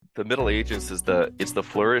the Middle Ages is the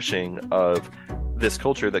flourishing of this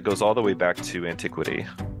culture that goes all the way back to antiquity,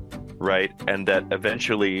 right? And that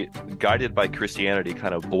eventually, guided by Christianity,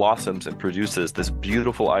 kind of blossoms and produces this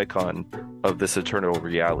beautiful icon of this eternal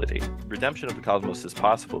reality. Redemption of the cosmos is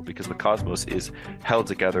possible because the cosmos is held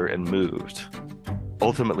together and moved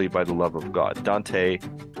ultimately by the love of God. Dante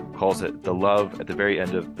calls it the love at the very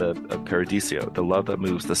end of Paradiso, the love that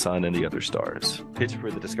moves the sun and the other stars. Pitch for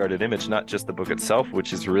the discarded image, not just the book itself,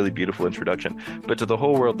 which is a really beautiful introduction, but to the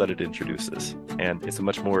whole world that it introduces. And it's a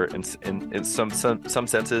much more, in some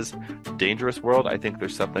senses, dangerous world. I think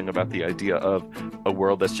there's something about the idea of a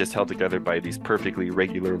world that's just held together by these perfectly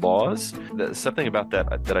regular laws. There's something about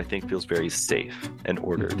that I think feels very safe and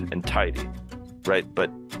ordered and tidy, right?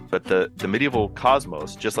 But the medieval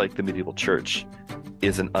cosmos, just like the medieval church,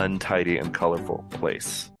 is an untidy and colorful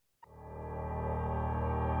place.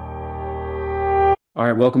 All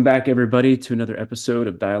right, welcome back, everybody, to another episode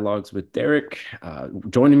of Dialogues with Derek.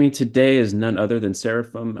 Joining me today is none other than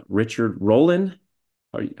Seraphim Richard Rohlin.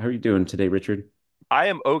 How are you doing today, Richard? I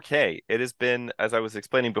am okay. It has been, as I was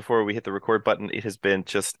explaining before we hit the record button, it has been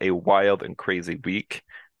just a wild and crazy week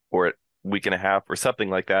or week and a half or something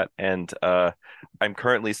like that. And I'm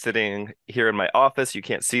currently sitting here in my office. You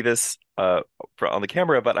can't see this on the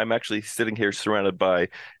camera, but I'm actually sitting here surrounded by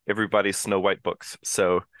everybody's Snow White books.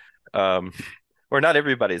 So, or not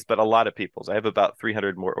everybody's, but a lot of people's. I have about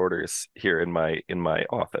 300 more orders here in my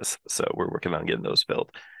office. So we're working on getting those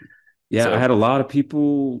filled. Yeah, I So, had a lot of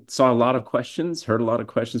people, saw a lot of questions, heard a lot of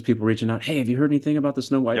questions, people reaching out. Hey, have you heard anything about the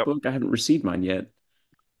Snow White yep. book? I haven't received mine yet.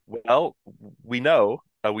 Well, we know,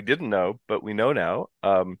 we didn't know, but we know now.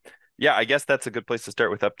 Yeah, I guess that's a good place to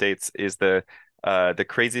start with updates is the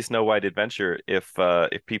crazy Snow White adventure. If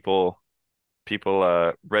people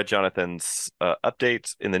read Jonathan's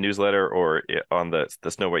updates in the newsletter or on the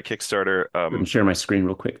Snow White Kickstarter, I can share my screen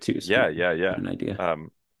real quick too, so yeah, people yeah, get yeah. an idea.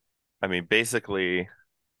 I mean, basically,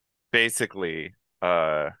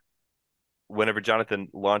 whenever Jonathan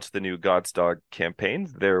launched the new God's Dog campaign,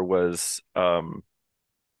 there was a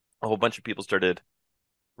whole bunch of people started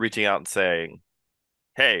reaching out and saying,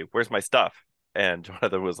 "Hey, where's my stuff?" And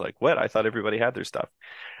Jonathan was like, "What? I thought everybody had their stuff."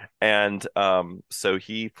 And so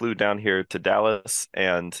he flew down here to Dallas,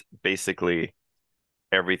 and basically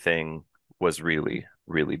everything was really,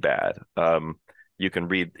 really bad. You can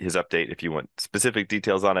read his update if you want specific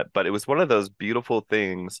details on it, but it was one of those beautiful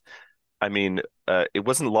things. I mean, it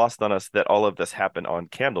wasn't lost on us that all of this happened on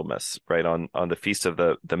Candlemas, right? On the feast of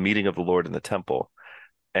the meeting of the Lord in the temple.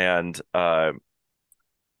 And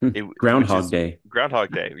which Groundhog is Day.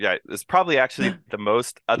 Groundhog Day. Yeah, it's probably actually the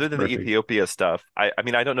most, It's other than the perfect. Ethiopia stuff. I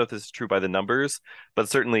mean, I don't know if this is true by the numbers, but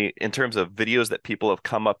certainly in terms of videos that people have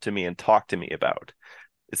come up to me and talked to me about,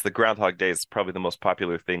 it's the Groundhog Day is probably the most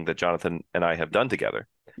popular thing that Jonathan and I have done together.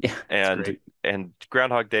 Yeah, it's And great.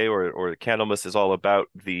 Groundhog Day or Candlemas is all about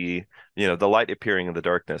the light appearing in the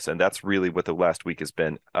darkness, and that's really what the last week has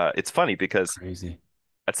been. It's funny because Crazy.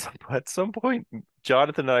 at some point,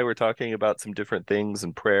 Jonathan and I were talking about some different things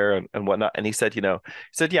and prayer and whatnot. And he said,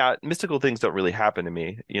 yeah, mystical things don't really happen to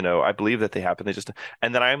me. I believe that they happen.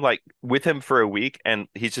 And then I'm like with him for a week and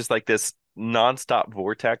he's just like this nonstop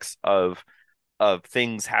vortex of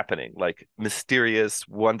things happening, like mysterious,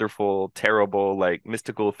 wonderful, terrible, like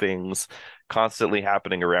mystical things constantly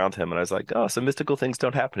happening around him. And I was like, oh, so mystical things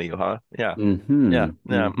don't happen to you, huh? Yeah. Yeah. Hmm.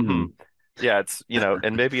 Yeah. Hmm. Yeah,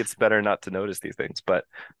 and maybe it's better not to notice these things,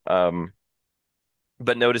 um,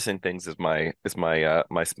 but noticing things is my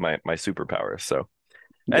superpower. So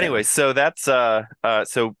Yeah. anyway, so that's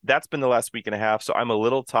been the last week and a half. So I'm a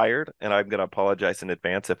little tired, and I'm gonna apologize in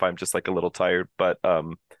advance if I'm just like a little tired, but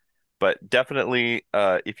definitely,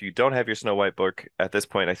 if you don't have your Snow White book at this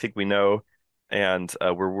point, I think we know, and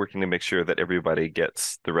we're working to make sure that everybody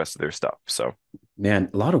gets the rest of their stuff. So Man,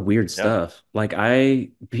 a lot of weird yeah, stuff.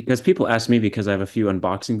 Because people ask me because I have a few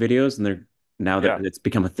unboxing videos and they're now that yeah. it's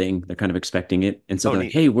become a thing, they're kind of expecting it. And so Oh, they're like,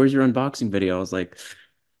 neat. hey, where's your unboxing video? I was like,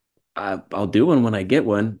 I'll do one when I get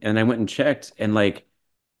one. And I went and checked and like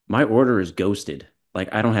my order is ghosted.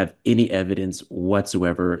 Like I don't have any evidence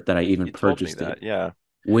whatsoever that I even You told me purchased that. it, Yeah.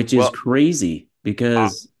 which is Well, crazy uh,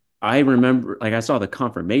 because I remember like I saw the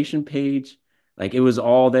confirmation page, like it was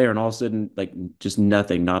all there and all of a sudden like just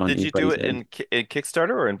nothing, not on did you do anybody's it end. in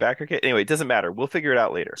Kickstarter or in BackerKit? Anyway, it doesn't matter. We'll figure it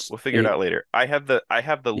out later. We'll figure it out It, later. I have the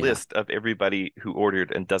yeah, list of everybody who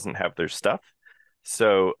ordered and doesn't have their stuff.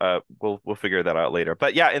 So we'll figure that out later.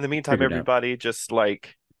 But yeah, in the meantime, figured out. everybody just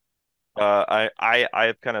like I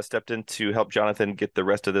have kind of stepped in to help Jonathan get the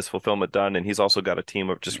rest of this fulfillment done, and he's also got a team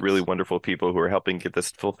of just really Nice. wonderful people who are helping get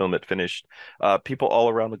this fulfillment finished. People all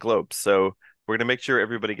around the globe. So we're gonna make sure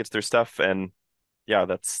everybody gets their stuff and yeah,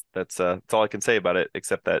 that's all I can say about it,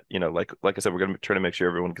 except that, like I said, we're gonna try to make sure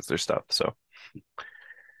everyone gets their stuff. So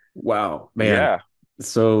Wow, man. yeah,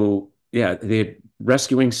 So yeah, they had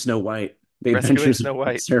Rescuing Snow White, The rescuing Adventures Snow of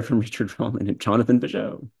White. Sarah from Richard Rollin and Jonathan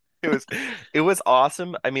Bijou. It was it was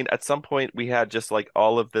awesome. I mean, at some point we had just like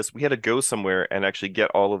all of this. We had to go somewhere and actually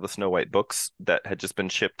get all of the Snow White books that had just been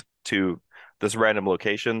shipped to this random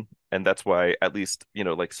location, and that's why at least,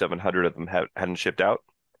 like 700 of them hadn't shipped out.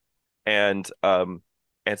 And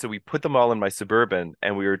so we put them all in my Suburban,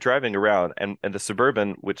 and we were driving around, and the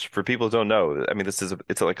Suburban, which for people who don't know, I mean,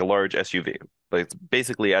 it's like a large SUV. Like it's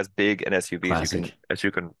basically as big an SUV as Classic.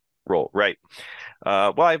 you can roll, right?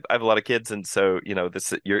 Well, I have a lot of kids, and so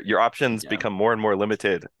this your options Yeah. become more and more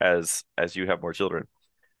limited as you have more children.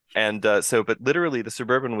 And but literally, the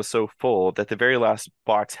Suburban was so full that the very last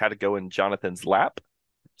box had to go in Jonathan's lap.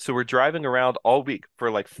 So we're driving around all week for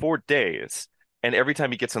like 4 days, and every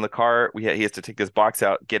time he gets in the car, he has to take this box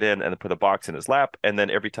out, get in, and then put a box in his lap. And then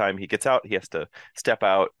every time he gets out, he has to step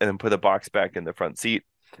out and then put a box back in the front seat.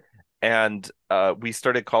 And we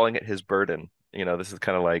started calling it his burden. This is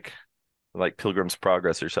kind of like Pilgrim's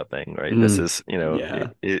Progress or something, right? This Mm, is,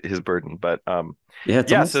 yeah. his burden. But Yeah,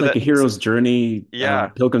 it's yeah, almost like a hero's journey, yeah,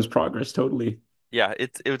 Pilgrim's Progress, totally. yeah,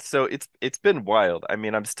 it's been wild. I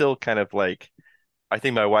mean, I'm still kind of like, I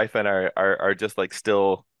think my wife and I are just like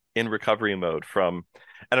still in recovery mode from,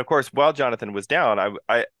 and of course, while Jonathan was down,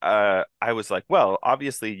 I was like, well,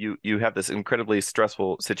 obviously you have this incredibly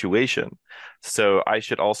stressful situation, so I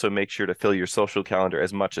should also make sure to fill your social calendar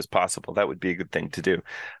as much as possible. That would be a good thing to do.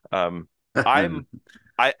 Um, I'm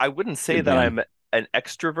I wouldn't say Good that man. I'm an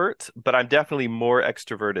extrovert, but I'm definitely more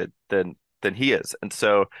extroverted than he is. And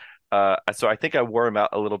so I think I wore him out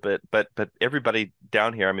a little bit, but everybody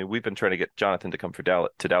down here, I mean, we've been trying to get Jonathan to come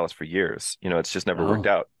to Dallas for years. It's just never worked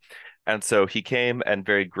Oh, out. And so he came and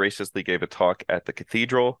very graciously gave a talk at the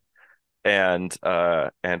cathedral, and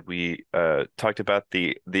we talked about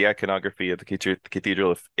the iconography of the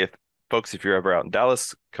cathedral. If folks, if you're ever out in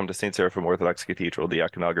Dallas, come to St. Seraphim Orthodox Cathedral. The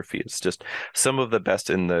iconography is just some of the best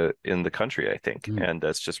in the country, I think, mm, and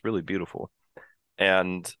it's just really beautiful.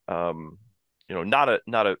 And not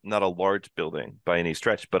a large building by any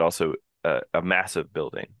stretch, but also a massive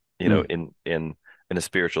building, mm, in a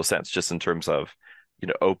spiritual sense, just in terms of,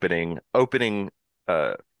 opening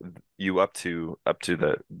uh you up to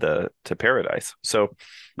the to paradise. So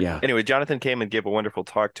yeah. anyway, Jonathan came and gave a wonderful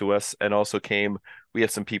talk to us, and also came. We have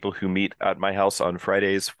some people who meet at my house on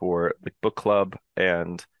Fridays for the book club,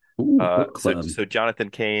 and Ooh, book so club. so Jonathan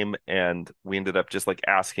came, and we ended up just like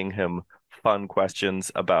asking him fun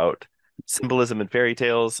questions about symbolism and fairy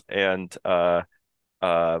tales, and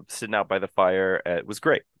sitting out by the fire. It was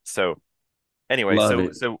great. So anyway, Love so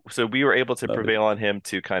it. so we were able to Love it. prevail on him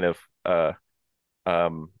to kind of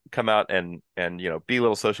come out and be a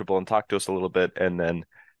little sociable and talk to us a little bit, and then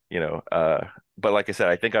you know but like I said,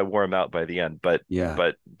 I think I wore him out by the end, but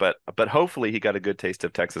Yeah. but hopefully he got a good taste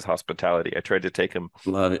of Texas hospitality. I tried to take him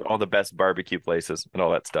Love to it. all the best barbecue places and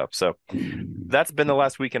all that stuff. So Mm, that's been the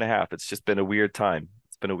last week and a half. It's just been a weird time.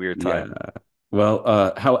 It's been a weird yeah. time.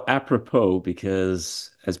 Well, how apropos,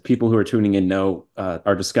 because as people who are tuning in know,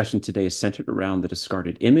 our discussion today is centered around The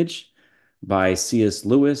Discarded Image by C.S.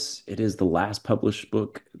 Lewis. It is the last published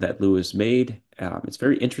book that Lewis made. It's a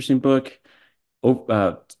very interesting book,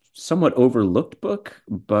 somewhat overlooked book,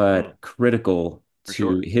 Mm, but critical for to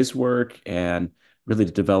sure. his work and really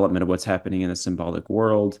the development of what's happening in the symbolic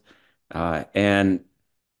world. And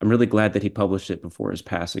I'm really glad that he published it before his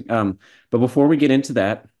passing. But before we get into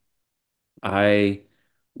that, I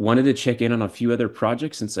wanted to check in on a few other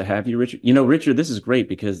projects since I have you, Richard. Richard, this is great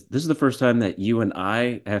because this is the first time that you and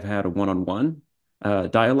I have had a one-on-one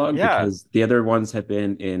dialogue Yeah. because the other ones have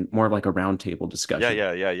been in more of like a roundtable Yeah, discussion.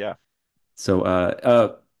 yeah, yeah, yeah.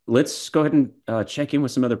 So let's go ahead and check in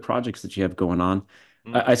with some other projects that you have going on.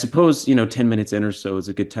 Mm. I suppose, 10 minutes in or so is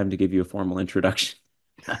a good time to give you a formal introduction.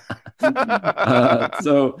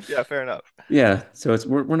 So Yeah, fair enough. yeah, so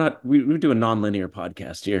we're not we do a non-linear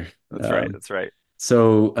podcast here. That's right. Um, That's right.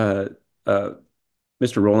 so uh,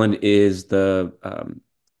 Mr. Roland is the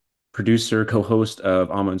producer, co-host of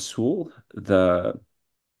Amon Sul, the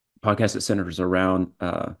podcast that centers around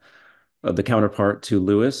the counterpart to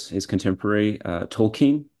Lewis, his contemporary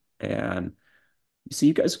Tolkien. And so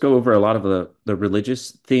you guys go over a lot of the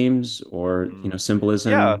religious themes or Mm. Yeah.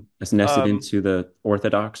 symbolism that's nested Um, into the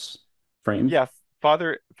Orthodox frame. yeah,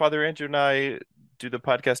 Father Andrew and I do the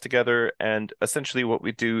podcast together, and essentially what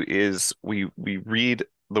we do is we read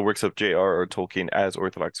the works of J.R.R. Tolkien as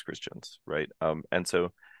Orthodox Christians, right? And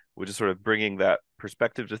so we're just sort of bringing that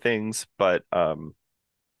perspective to things, but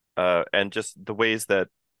and just the ways that,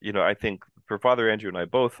 I think for Father Andrew and I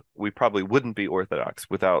both, we probably wouldn't be Orthodox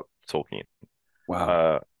without Tolkien.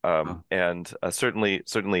 Wow. Wow. And certainly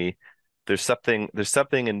there's something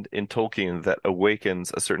in Tolkien that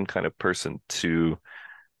awakens a certain kind of person to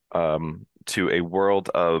a world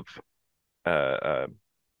of uh, uh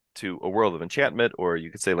to a world of enchantment, or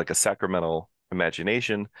you could say like a sacramental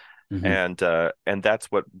imagination. Hmm. And that's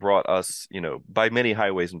what brought us, by many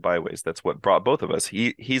highways and byways, that's what brought both of us.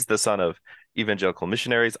 He's the son of evangelical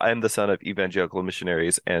missionaries. I'm the son of evangelical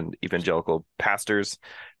missionaries and evangelical pastors.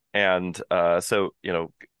 And so,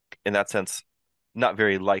 in that sense, not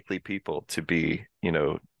very likely people to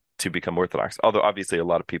become Orthodox. Although obviously a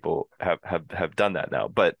lot of people have done that now.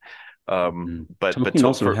 But Hmm. but Tolkien to,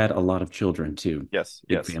 also for had a lot of children too. yes,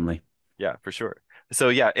 Big yes, family. yeah, for sure. So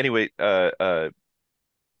yeah, anyway,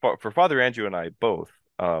 for Father Andrew and I both,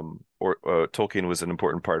 or Tolkien was an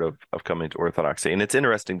important part of coming to Orthodoxy. And it's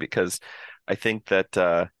interesting because I think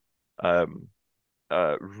that um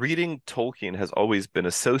reading Tolkien has always been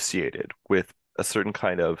associated with a certain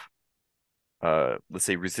kind of let's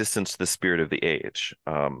say resistance to the spirit of the age.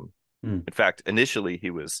 Mm. In fact, initially he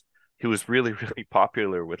was really really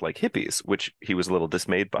popular with like hippies, which he was a little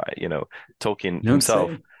dismayed by. Tolkien Don't himself,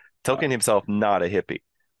 say. Tolkien Wow. himself, not a hippie.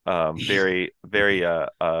 Very very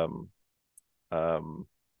um,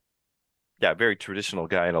 yeah, very traditional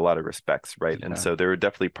guy in a lot of respects, right? And Yeah. so there were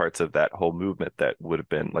definitely parts of that whole movement that would have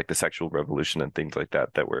been like the sexual revolution and things like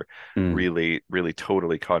that that were Mm. really really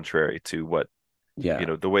totally contrary to what Yeah.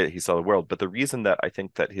 the way that he saw the world. But the reason that I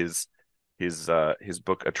think that his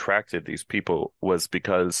book attracted these people was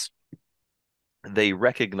because they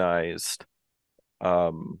recognized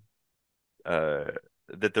um uh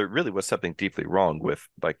that there really was something deeply wrong with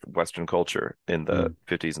like Western culture in the Mm.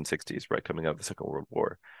 50s and 60s, right, coming out of the Second World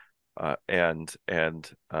War, and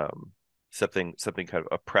something kind of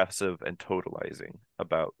oppressive and totalizing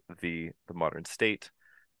about the modern state.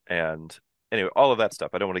 And anyway, all of that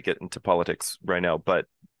stuff. I don't want to get into politics right now, but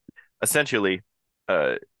essentially,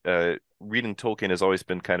 uh, reading Tolkien has always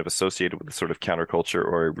been kind of associated with a sort of counterculture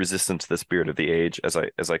or resistance to the spirit of the age, as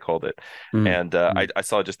I called it. Mm. And Mm. I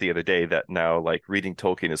saw just the other day that now, like, reading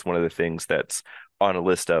Tolkien is one of the things that's on a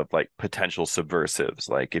list of like potential subversives.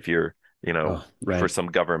 Like, if you're, Oh, for right. some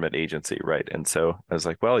government agency, right? And so I was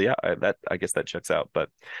like, well, yeah, I guess that checks out. But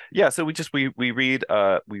yeah, so we read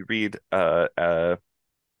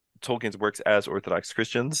Tolkien's works as Orthodox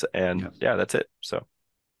Christians, and Yeah. yeah, that's it. So.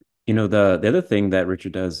 The other thing that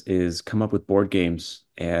Richard does is come up with board games,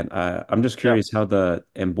 and I'm just Yeah. curious how the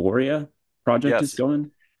Emboria project is Yes.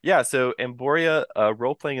 going. Yeah, so Emboria,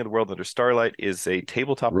 role-playing in the world under starlight is a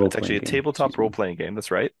tabletop. It's actually Role-playing a game, tabletop excuse me. role-playing game. That's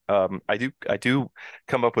right. I do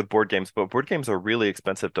come up with board games, but board games are really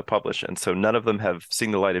expensive to publish, and so none of them have seen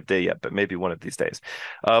the light of day yet. But maybe one of these days.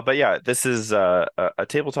 But yeah, this is a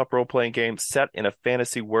tabletop role-playing game set in a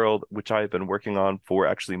fantasy world, which I've been working on for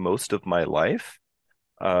actually most of my life.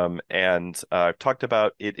 And I've talked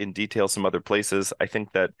about it in detail some other places. I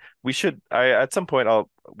think that at some point,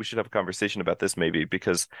 we should have a conversation about this maybe,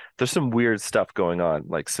 because there's some weird stuff going on,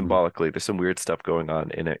 like Mm. symbolically, there's some weird stuff going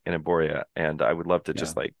on in Emboria, and I would love to Yeah.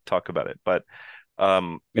 just like talk about it. But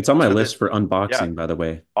um, It's on my so that list for yeah, unboxing, by the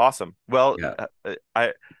way. awesome. Well, Yeah.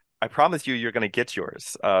 I promise you're going to get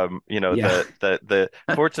yours. Yeah. The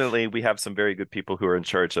fortunately we have some very good people who are in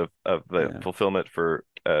charge of the Yeah. fulfillment for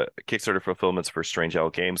Kickstarter fulfillments for Strange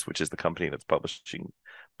Owl Games, which is the company that's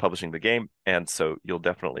publishing the game. And so you'll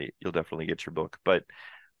definitely get your book. But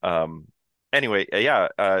um, anyway, yeah,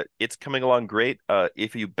 it's coming along great.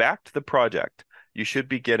 If you backed the project, you should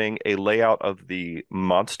be getting a layout of the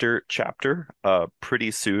monster chapter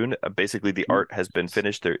pretty soon. Basically, the Ooh, art has been nice.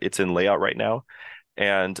 finished. It's in layout right now,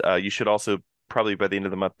 and you should also probably by the end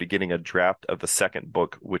of the month be getting a draft of the second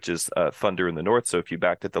book, which is Thunder in the North. So if you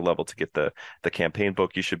backed at the level to get the campaign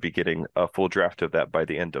book, you should be getting a full draft of that by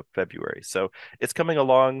the end of February. So it's coming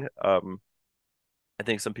along. I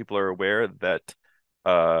think some people are aware that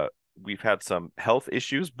uh, we've had some health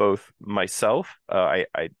issues. Both myself, I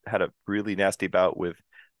had a really nasty bout with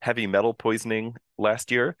heavy metal poisoning last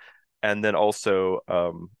year, and then also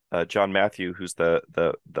John Matthew, who's the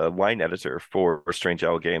line editor for Strange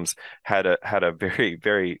Owl Games, had a very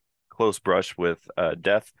very close brush with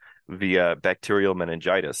death via bacterial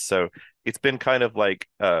meningitis. So it's been kind of like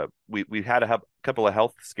we had a couple of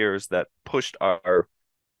health scares that pushed our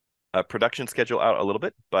production schedule out a little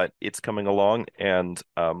bit, but it's coming along. And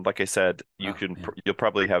like I said, Oh, man. you'll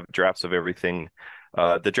probably have drafts of everything.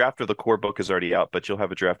 The draft of the core book is already out, but you'll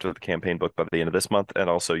have a draft of the campaign book by the end of this month, and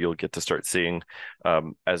also you'll get to start seeing,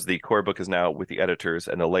 as the core book is now with the editors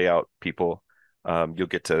and the layout people, you'll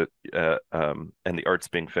get to and the art's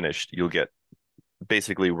being finished. You'll get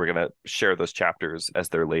basically we're going to share those chapters as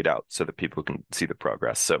they're laid out so that people can see the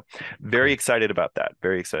progress. So very Cool. excited about that.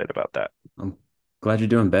 Very excited about that. I'm glad you're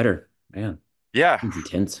doing better, man. Yeah, It's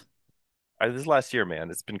intense. this last year, man,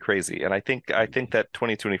 it's been crazy, and I think that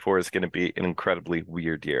 2024 is going to be an incredibly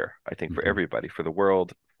weird year. I think for Mhm. everybody, for the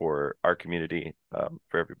world, for our community,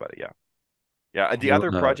 for everybody. Yeah, yeah. And the Well,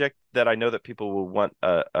 other project that I know that people will want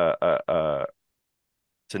to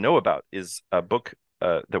know about is a book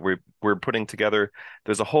that we're putting together.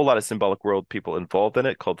 There's a whole lot of symbolic world people involved in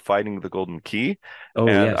it called Finding the Golden Key. oh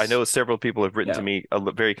And I yes, know several people have written to yeah, me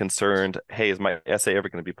very concerned, hey, is my essay ever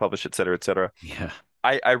going to be published, et cetera, et cetera. yeah.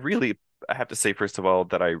 I really have to say, first of all,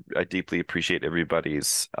 that I deeply appreciate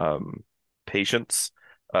everybody's patience.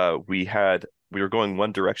 We were going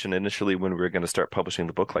one direction initially when we were going to start publishing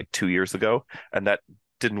the book like 2 years ago, and that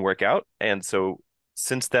didn't work out. And so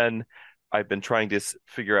since then, I've been trying to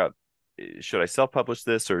figure out should I self-publish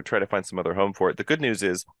this or try to find some other home for it. The good news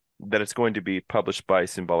is that it's going to be published by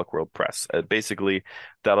Symbolic World Press. Basically,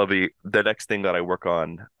 that'll be the next thing that I work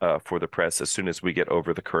on for the press as soon as we get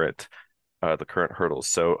over the current hurdles.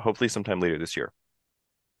 So hopefully sometime later this year.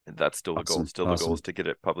 And that's still the goal. Awesome, Still the goal is awesome. to get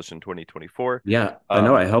it published in 2024. Yeah, I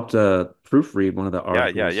know. I Um, helped proofread one of the yeah, yeah,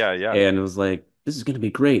 articles, yeah, yeah. and it was like, this is going to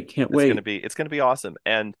be great. Can't wait. It's gonna be awesome.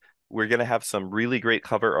 And we're gonna have some really great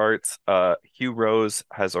cover arts. Hugh Rose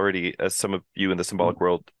has already, as some of you in the Mm, Symbolic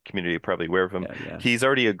World community are probably aware of him, yeah, yeah. he's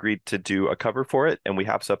already agreed to do a cover for it, and we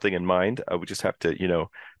have something in mind. We just have to,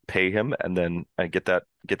 pay him and then get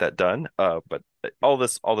that done. But all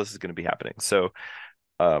this is gonna be happening. So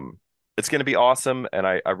Um, it's going to be awesome, and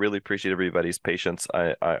I really appreciate everybody's patience.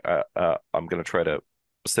 I'm going to try to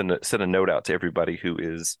send a note out to everybody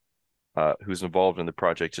who's involved in the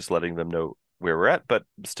project, just letting them know where we're at, but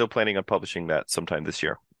still planning on publishing that sometime this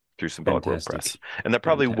year through Symbolic World Press. Fantastic, And that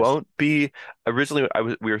probably fantastic. won't be originally.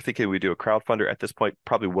 We were thinking we'd do a crowdfunder. At this point,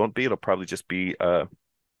 probably won't be. It'll probably just be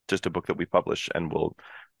just a book that we publish, and we'll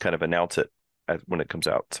kind of announce it when it comes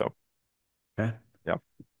out. So Okay. yeah,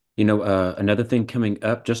 Another thing coming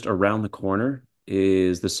up just around the corner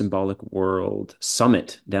is the Symbolic World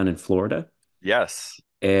Summit down in Florida. yes.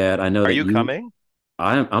 And I know Are that you coming?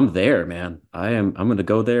 I'm there, man. I'm gonna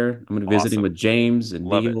go there. I'm gonna be visiting Awesome. with James and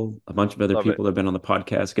Love it. Neil, a bunch of other Love it. people that have been on the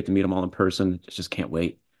podcast, get to meet them all in person. Just can't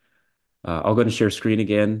wait. I'll go ahead and share screen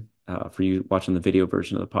again for you watching the video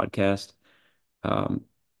version of the podcast. Um,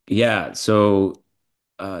 yeah, so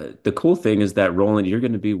the cool thing is that Roland, you're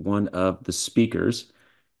going to be one of the speakers.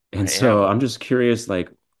 And I so am. I'm just curious,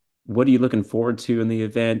 like, what are you looking forward to in the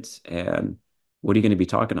event, and what are you going to be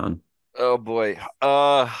talking on? Oh boy.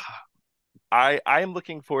 I am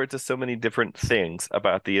looking forward to so many different things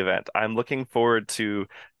about the event. I'm looking forward to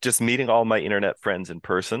just meeting all my internet friends in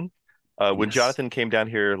person. When Yes. Jonathan came down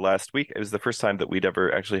here last week, it was the first time that we'd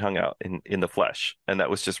ever actually hung out in the flesh, and that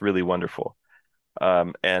was just really wonderful.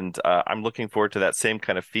 And I'm looking forward to that same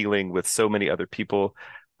kind of feeling with so many other people.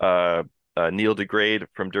 Neil deGrade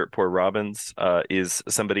from Dirt Poor Robins is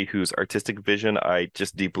somebody whose artistic vision I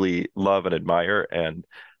just deeply love and admire, and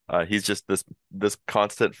he's just this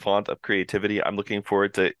constant font of creativity. I'm looking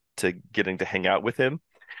forward to getting to hang out with him.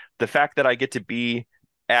 The fact that I get to be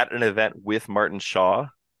at an event with Martin Shaw,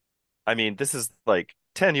 I mean, this is like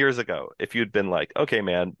 10 years ago. If you'd been like, okay,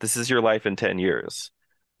 man, this is your life in 10 years.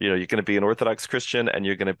 You're going to be an Orthodox Christian and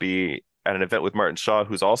you're going to be at an event with Martin Shaw,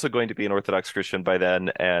 who's also going to be an Orthodox Christian by then,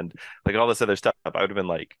 and like all this other stuff. I would have been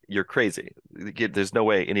like, you're crazy. There's no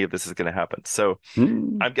way any of this is going to happen. So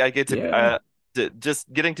Hmm. I get Yeah.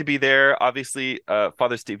 just getting to be there. Obviously,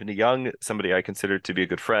 Father Stephen Young, somebody I consider to be a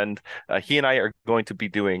good friend. He and I are going to be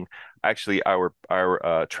doing actually our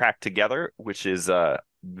track together, which is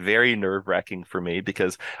very nerve-wracking for me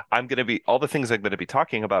because I'm going to be all the things I'm going to be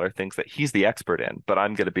talking about are things that he's the expert in, but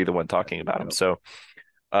I'm going to be the one talking about them. Yep. So,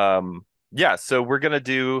 yeah, so we're going to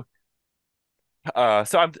do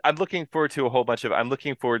so I'm looking forward to a whole bunch of I'm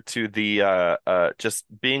looking forward to the just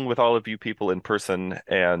being with all of you people in person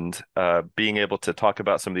and being able to talk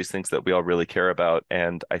about some of these things that we all really care about.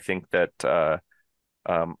 And I think that I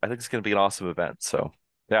think it's going to be an awesome event. So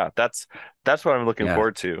yeah, that's what I'm looking Yeah.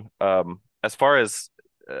 forward to. As far as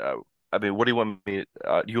I mean, what do you want me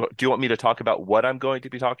do you want me to talk about what I'm going to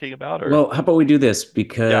be talking about or Well, how about we do this? yeah,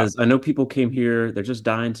 Because I know people came here, they're just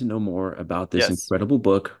dying to know more about this yes. incredible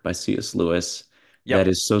book by C.S. Lewis Yep. that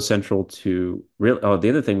is so central to real. Oh, the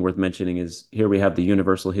other thing worth mentioning is here we have the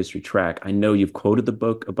Universal History track. I know you've quoted the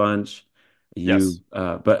book a bunch, Yes.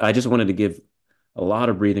 but I just wanted to give a lot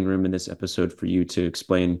of breathing room in this episode for you to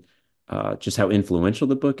explain just how influential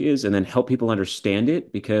the book is and then help people understand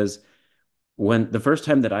it. Because when the first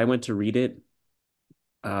time that I went to read it,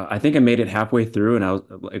 I think I made it halfway through, and I was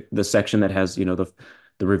like the section that has,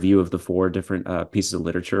 the review of the four different pieces of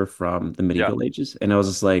literature from the Yeah. medieval ages, and I was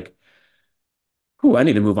just like, "Ooh, I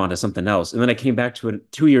need to move on to something else." And then I came back to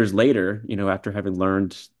it 2 years later, after having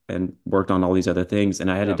learned and worked on all these other things,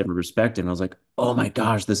 and I had a Yeah. different perspective, and I was like, "Oh my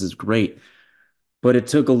gosh, this is great." But it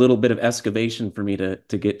took a little bit of excavation for me to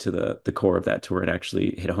get to the core of that, to where it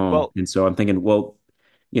actually hit home. Well, And so I'm thinking, well,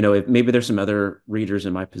 if maybe there's some other readers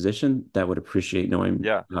in my position that would appreciate knowing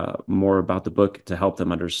yeah. more about the book to help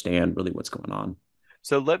them understand really what's going on.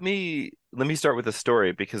 So let me start with a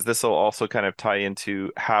story because this will also kind of tie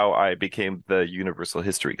into how I became the universal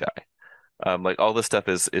history guy. Like all this stuff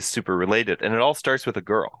is super related, and it all starts with a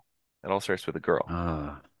girl. It all starts with a girl.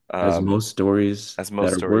 Ah, as Um, most stories as that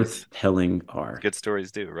most are worth stories, telling are. good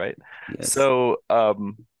stories do, right? Yes. So, I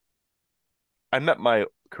met my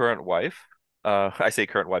current wife. I say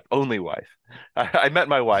current wife, only wife. I met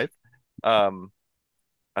my wife. Um,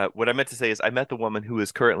 what I meant to say is I met the woman who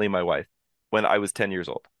is currently my wife when I was 10 years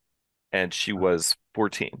old, and she was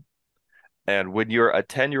 14. And when you're a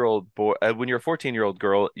 10-year-old boy, when you're a 14-year-old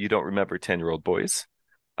girl, you don't remember 10-year-old boys.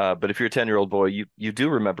 But if you're a 10-year-old boy, you do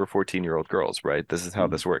remember 14-year-old girls, right? This is how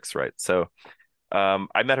Mm. this works, right? So,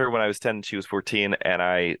 I met her when I was 10, she was 14, and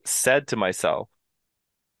I said to myself,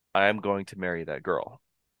 I am going to marry that girl.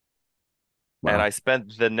 And Wow. I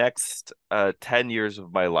spent the next 10 years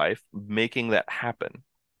of my life making that happen.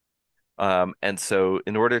 And so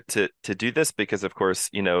in order to do this, because of course,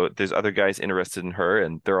 there's other guys interested in her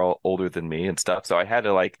and they're all older than me and stuff. So I had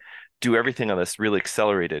to like do everything on this really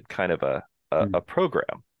accelerated kind of a Mm.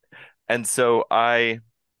 program. And so I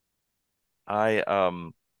I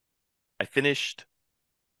finished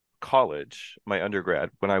college, my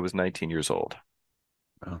undergrad, when I was 19 years old.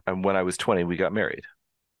 Wow. And when I was 20, we got married.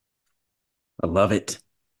 I love it.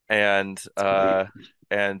 And It's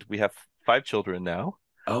great. we have 5 children now.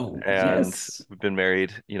 Oh, And yes. we've been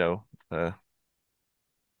married, a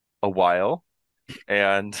while.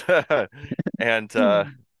 And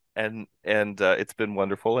and it's been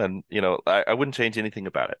wonderful. And I wouldn't change anything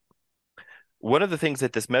about it. One of the things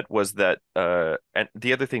that this meant was that, and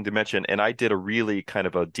the other thing to mention, and I did a really kind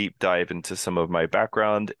of a deep dive into some of my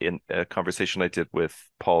background in a conversation I did with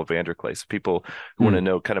Paul Vanderklay. So people who want to Mm.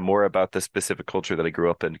 know kind of more about the specific culture that I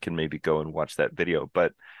grew up in can maybe go and watch that video.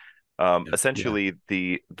 But Yeah. Yeah. essentially,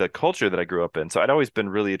 the culture that I grew up in. So I'd always been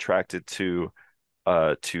really attracted to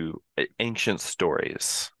ancient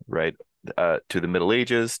stories, right? To the Middle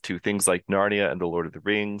Ages, to things like Narnia and the Lord of the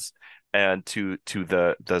Rings, and to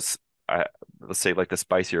uh, let's say like the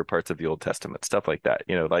spicier parts of the Old Testament, stuff like that.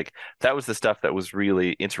 Like that was the stuff that was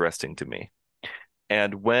really interesting to me.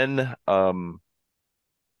 And when I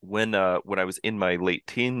was in my late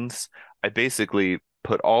teens, I basically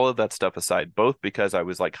put all of that stuff aside, both because I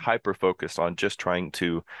was like hyper focused on just trying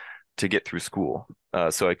to get through school,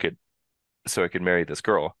 so I could marry this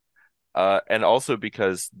girl. And also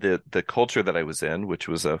because the culture that I was in, which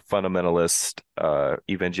was a fundamentalist,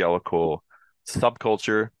 evangelical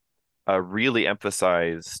subculture, really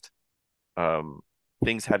emphasized um,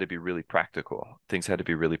 things had to be really practical. Things had to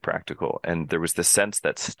be really practical, and there was the sense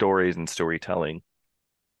that stories and storytelling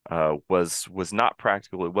was not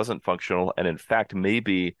practical. It wasn't functional, and in fact,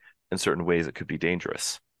 maybe in certain ways it could be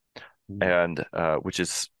dangerous. Mm. And which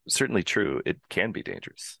is certainly true. It can be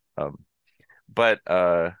dangerous. But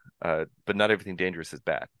not everything dangerous is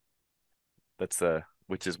bad. That's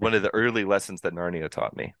which is one of the early lessons that Narnia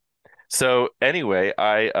taught me. So anyway,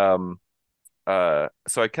 so I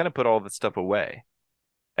kind of put all that stuff away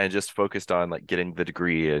and just focused on like getting the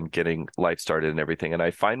degree and getting life started and everything. And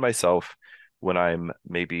I find myself when I'm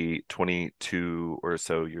maybe 22 or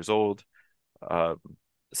so years old, uh,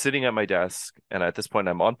 sitting at my desk, and at this point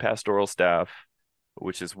I'm on pastoral staff,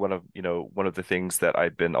 which is one of the things that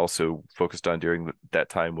I've been also focused on during that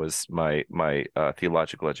time was my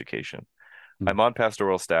theological education. Mm. I'm on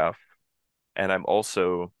pastoral staff, and I'm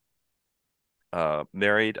also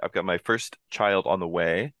married. I've got my first child on the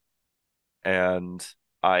way, and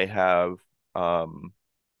I have um,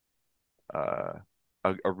 uh,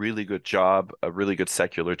 a really good job, a really good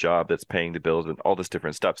secular job that's paying the bills and all this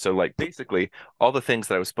different stuff. So, like, basically, all the things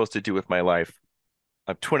that I was supposed to do with my life,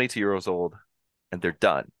 I'm 22 years old, and they're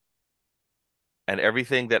done. And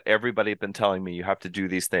everything that everybody had been telling me, you have to do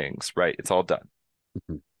these things, right? It's all done.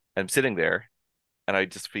 Mhm. I'm sitting there, and I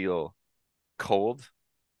just feel cold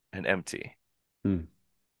and empty. Mm.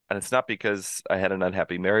 And it's not because I had an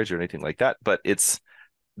unhappy marriage or anything like that, but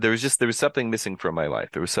there was something missing from my life.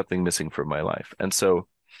 There was something missing from my life. And so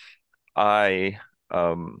I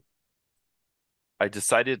um I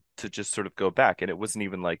decided to just sort of go back, and it wasn't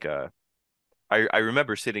even like I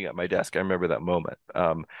remember sitting at my desk. I remember that moment.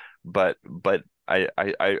 But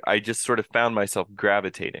I just sort of found myself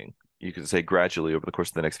gravitating, you could say gradually over the course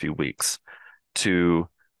of the next few weeks, to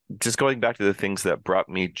just going back to the things that brought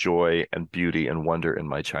me joy and beauty and wonder in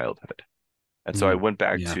my childhood. And so Mm, yeah.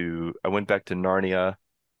 I went back to Narnia.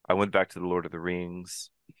 I went back to the Lord of the Rings.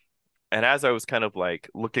 And as I was kind of like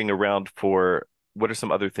looking around for what are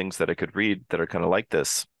some other things that I could read that are kind of like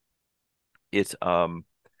this, it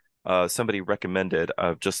somebody recommended,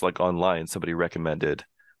 just like online, somebody recommended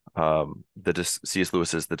C.S.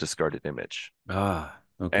 Lewis's The Discarded Image. Ah,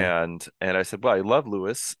 okay. And I said, well, I love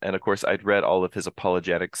Lewis, and of course I'd read all of his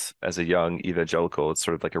apologetics as a young evangelical. It's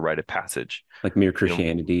sort of like a rite of passage, Like Mere you know.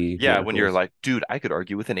 Christianity, Yeah, when you're miracles. like, dude, I could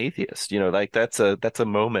argue with an atheist, like that's a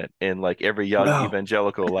moment in like every young Bro.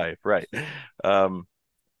 evangelical life, right? Um,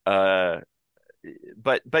 uh,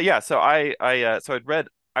 but yeah, so I'd read,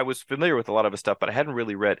 I was familiar with a lot of his stuff, but I hadn't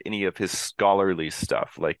really read any of his scholarly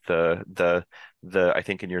stuff, like the I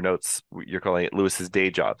think in your notes you're calling it Lewis's day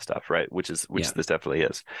job stuff, right? Which Yeah. this definitely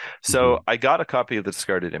is. So Hmm. I got a copy of The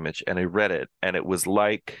Discarded Image and I read it, and it was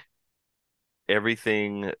like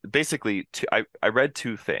everything basically. I read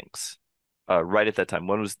two things right at that time.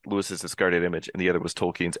 One was Lewis's Discarded Image, and the other was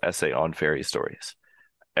Tolkien's essay on fairy stories.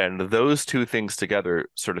 And those two things together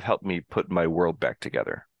sort of helped me put my world back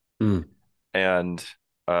together. Mm. And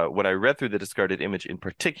when I read through The Discarded Image in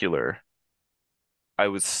particular, I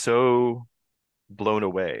was so blown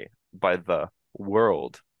away by the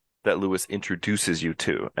world that Lewis introduces you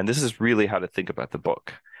to. And this is really how to think about the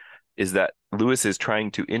book, is that Lewis is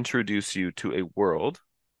trying to introduce you to a world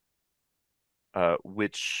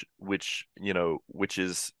which is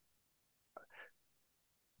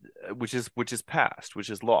past, which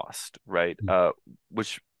is lost, right?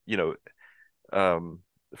 Which, um,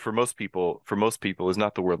 for most people is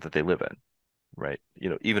not the world that they live in, right?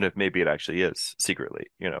 Even if maybe it actually is secretly.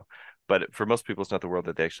 But for most people, it's not the world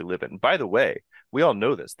that they actually live in. And by the way, we all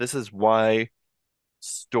know this. This is why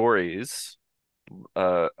stories,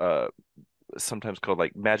 uh, uh, sometimes called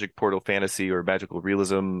like magic portal fantasy or magical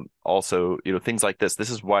realism, also, things like this. This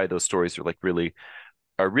is why those stories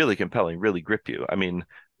are really compelling, really grip you. I mean,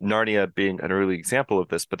 Narnia being an early example of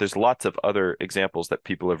this, but there's lots of other examples that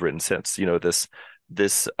people have written since.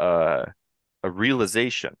 This a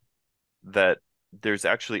realization that there's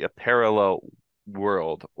actually a parallel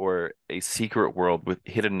world or a secret world with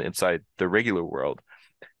hidden inside the regular world,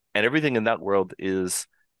 and everything in that world is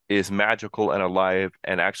magical and alive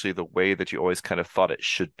and actually the way that you always kind of thought it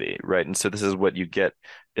should be, right? And so this is what you get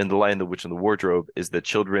in The Lion, the Witch, and the Wardrobe, is that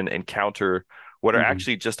children encounter what are Hmm.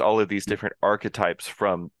 actually just all of these different archetypes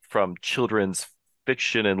from children's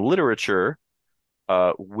fiction and literature,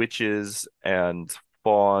 witches and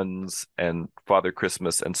fauns and Father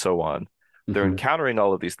Christmas and so on. They're Hmm. encountering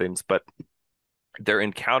all of these things, but they're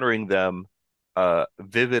encountering them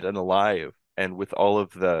vivid and alive and with all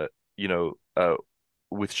of the,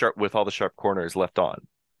 with all the sharp corners left on,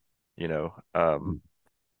 you know.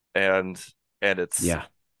 And and it's Yeah.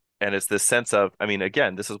 and it's this sense of, I mean,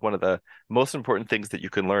 again, this is one of the most important things that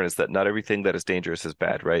you can learn, is that not everything that is dangerous is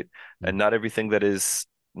bad, right? And not everything that is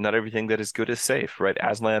good is safe, right?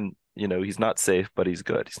 Aslan, he's not safe, but he's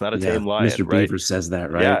good. He's not a Yeah. tame lion, Mr. right? Beaver says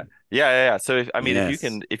that, Yeah. right? Yeah. So I mean, Yes.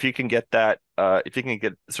 if you can get that, if you can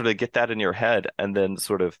get that in your head and then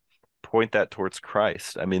sort of point that towards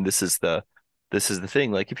Christ. I mean, this is the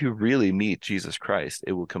thing. Like, if you really meet Jesus Christ,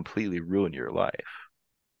 it will completely ruin your life.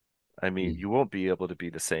 I mean, Mm. you won't be able to be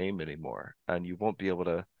the same anymore, and you won't be able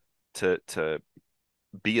to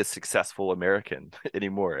be a successful American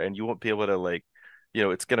anymore, and you won't be able to, like,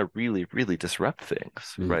 it's going to really, really disrupt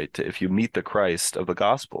things, Mm. right? If you meet the Christ of the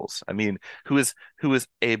Gospels, I mean, who is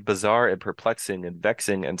a bizarre and perplexing and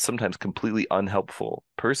vexing and sometimes completely unhelpful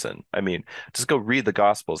person. I mean, just go read the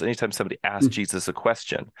Gospels. Anytime somebody asks Mm. Jesus a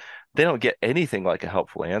question, they don't get anything like a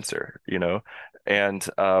helpful answer. And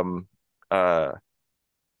uh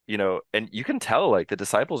and you can tell like the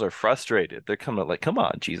disciples are frustrated. They're coming like, come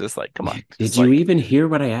on, Jesus, like, come on, Did just you like, even hear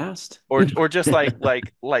what I asked? or just like,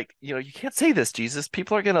 you can't say this, Jesus.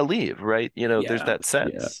 People are gonna leave, right? There's Yeah. that Yeah.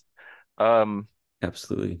 sense. Um,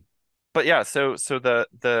 Absolutely. but yeah, so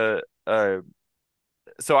the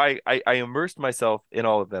so I immersed myself in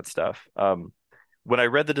all of that stuff. When I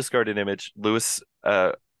read The Discarded Image, the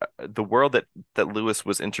world that Lewis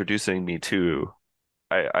was introducing me to,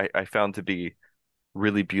 I found to be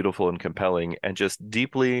really beautiful and compelling and just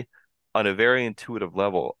deeply on a very intuitive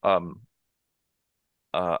level.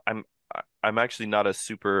 Uh, I'm I'm actually not a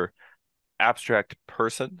super abstract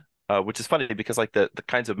person, which is funny because like the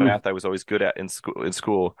kinds of Mm. math I was always good at in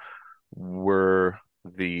school were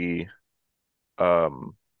the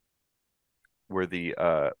um were the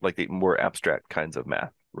like the more abstract kinds of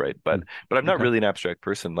math, right? Mm. But I'm not Okay. really an abstract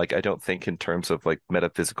person. Like I don't think in terms of like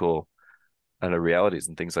metaphysical realities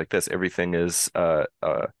and things like this.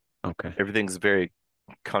 Okay. Everything's very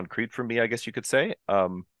concrete for me, I guess you could say.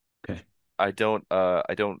 Okay. I don't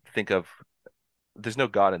think of there's no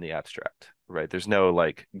God in the abstract, right? There's no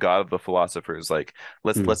like God of the philosophers. Like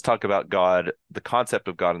Mm. let's talk about God, the concept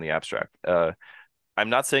of God in the abstract. I'm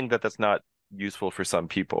not saying that that's not useful for some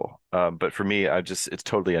people, but for me, I just it's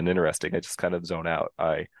totally uninteresting. I just kind of zone out.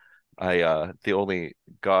 The only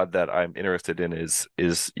God that I'm interested in is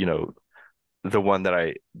the one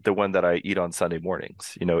that I eat on Sunday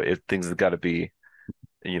mornings. You know, if things have got to be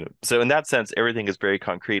so in that sense everything is very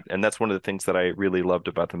concrete, and that's one of the things that I really loved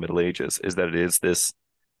about the Middle Ages is that it is this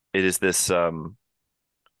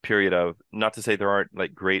period of, not to say there aren't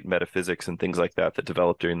like great metaphysics and things like that that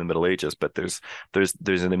developed during the Middle Ages, but there's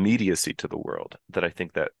an immediacy to the world that I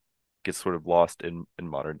think that gets sort of lost in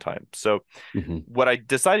modern times. So Hmm. what I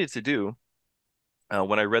decided to do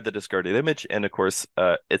when I read The Discarded Image, and of course,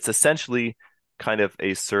 it's essentially kind of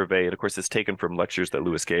a survey, and of course, it's taken from lectures that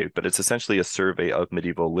Lewis gave, but it's essentially a survey of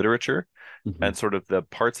medieval literature Hmm. and sort of the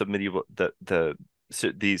parts of medieval so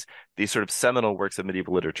these sort of seminal works of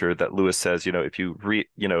medieval literature that Lewis says, if you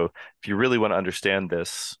really want to understand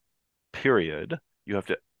this period, you have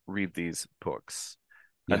to read these books.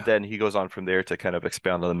 And Yeah. then he goes on from there to kind of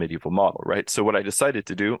expound on the medieval model, right? So what I decided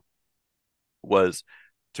to do was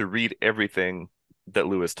to read everything that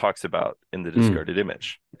Lewis talks about in The Mm. Discarded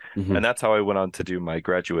Image. And Hmm. that's how I went on to do my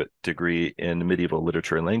graduate degree in medieval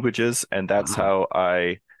literature and languages. And Wow.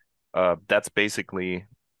 that's basically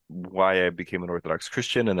why I became an Orthodox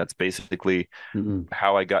Christian. And that's basically Mm-mm.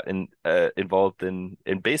 how I got involved in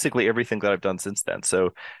basically everything that I've done since then.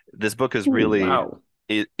 So this book is Ooh, really wow.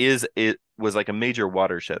 it was like a major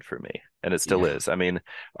watershed for me, and it still Yeah. is. I mean,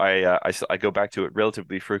 I go back to it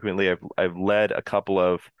relatively frequently. I've led a couple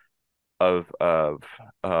of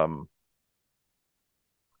um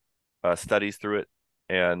studies through it,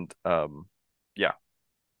 and yeah,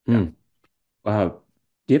 yeah. Mm. Wow.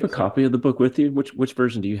 Do you have a So copy of the book with you? Which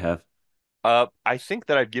version do you have? I think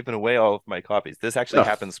that I've given away all of my copies. This actually Oh,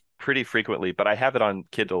 happens pretty frequently, but I have it on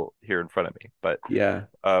Kindle here in front of me. But yeah.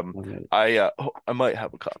 um, All right. I might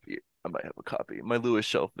have a copy. I might have a copy. My Lewis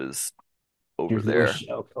shelf is over Here's Lewis there.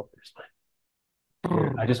 shelf. Oh, there's mine.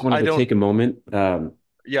 Here. I just wanted I to don't. take a moment.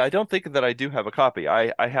 Yeah, I don't think that I do have a copy.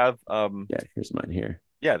 I have. Yeah, here's mine here.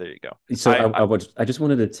 Yeah, there you go. So I I just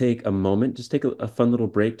wanted to take a moment, just take a fun little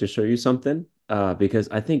break to show you something, because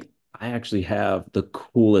I think I actually have the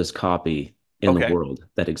coolest copy in the okay. world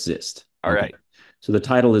that exists. All Okay. right. So the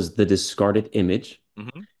title is The Discarded Image.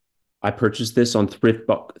 Mm-hmm. I purchased this on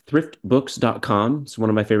thriftbooks.com. It's one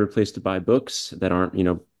of my favorite places to buy books that aren't,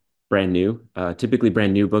 brand new. Typically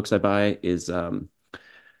brand new books I buy is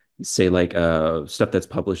say like stuff that's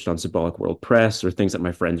published on Symbolic World Press or things that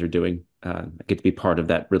my friends are doing. I get to be part of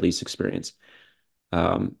that release experience.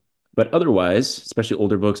 Um, but otherwise, especially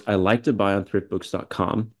older books, I like to buy on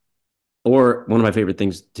thriftbooks.com. Or one of my favorite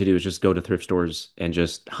things to do is just go to thrift stores and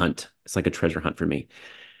just hunt. It's like a treasure hunt for me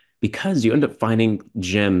because you end up finding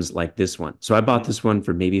gems like this one. So I bought Mm. this one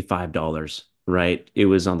for maybe $5, right? It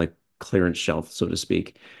was on the clearance shelf, so to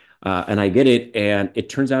speak. And I get it, and it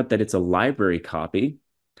turns out that it's a library copy,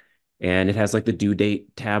 and it has like the due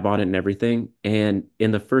date tab on it and everything. And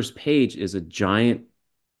in the first page is a giant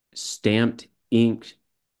stamped inked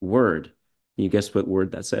word. Can you guess what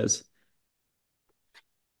word that says?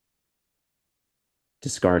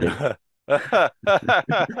 Discarded.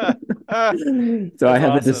 So I That's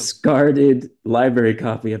have a awesome. discarded library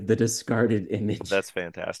copy of the discarded image. That's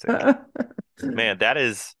fantastic. Man, that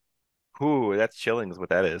is that's chilling is what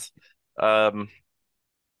that is. Um,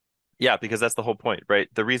 yeah, because that's the whole point, right?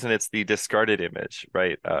 The reason it's the discarded image,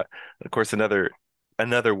 right? Of course, another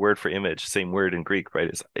word for image, same word in Greek,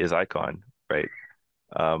 right, is icon, right?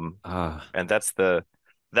 Um, Ah, and the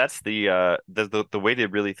way to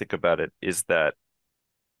really think about it is that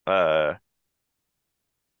uh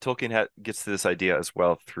gets to this idea as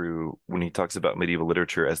well through when he talks about medieval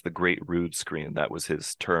literature as the great rood screen. That was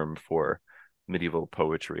his term for medieval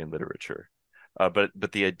poetry and literature. But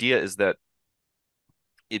the idea is that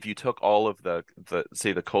if you took all of the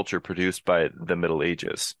say the culture produced by the Middle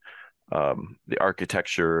Ages, the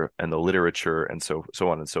architecture and the literature and so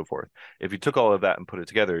on and so forth. If you took all of that and put it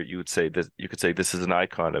together, you could say this is an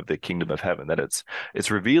icon of the kingdom of heaven. That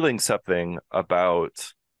it's revealing something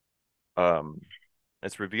about um,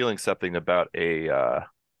 it's revealing something about a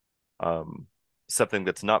um, something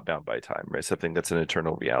that's not bound by time, right? Something that's an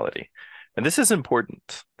eternal reality. And this is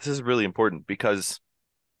important. This is really important because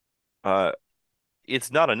uh,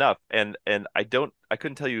 it's not enough. And I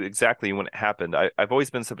couldn't tell you exactly when it happened. I've always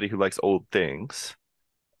been somebody who likes old things.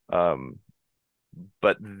 Um,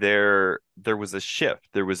 but there was a shift.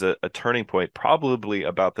 There was a turning point, probably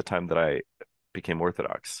about the time that I became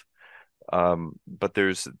Orthodox. But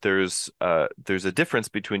there's a difference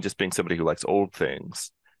between just being somebody who likes old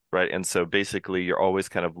things, right? And so basically you're always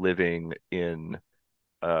kind of living in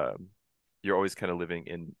um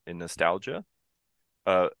in nostalgia,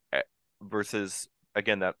 uh versus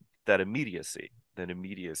again that immediacy,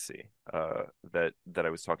 that I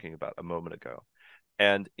was talking about a moment ago.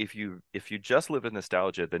 And if you just live in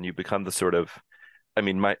nostalgia, then you become the sort of, I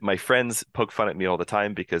mean, my friends poke fun at me all the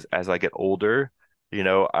time because as I get older,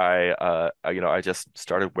 I just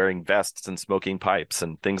started wearing vests and smoking pipes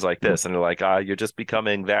and things like this, and they're like, you're just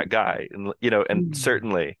becoming that guy, and and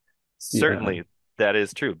Mm. Yeah. certainly that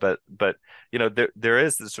is true, but there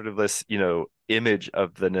is this sort of this image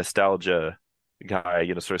of the nostalgia guy,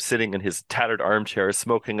 sort of sitting in his tattered armchair,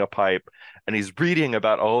 smoking a pipe, and he's reading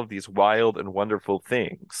about all of these wild and wonderful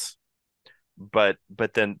things, but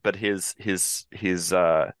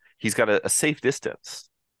he's got a safe distance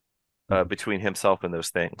Mhm. between himself and those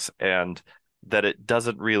things, and that it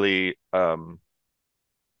doesn't really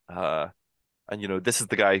uh and this is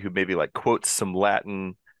the guy who maybe like quotes some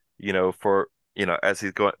Latin, for as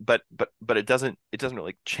he's going, but it doesn't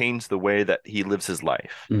really change the way that he lives his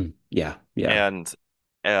life. Yeah. Yeah.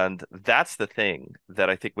 And that's the thing that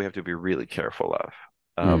I think we have to be really careful of.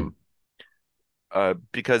 Mm.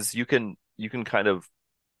 Because you can kind of,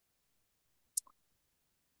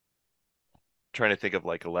 trying to think of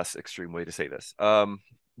like a less extreme way to say this.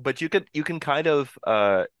 But you can kind of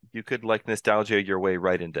you could like nostalgia your way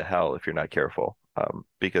right into hell if you're not careful.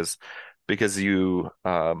 Because you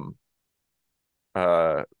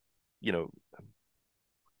uh you know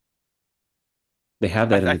They have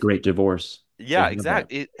that in I the Great Divorce. They yeah, have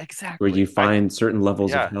that where exactly. you find certain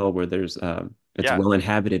levels of Yeah, hell where there's it's yeah. well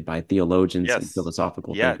inhabited by theologians and Yes.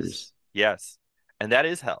 philosophical thinkers. Yes. Yes. And that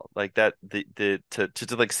is hell. Like that the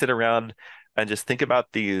to like sit around and just think about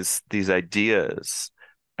these ideas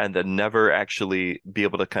and then never actually be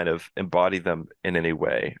able to kind of embody them in any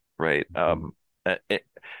way, right? Mhm. A-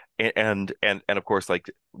 a- and of course, like,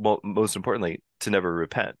 well, most importantly, to never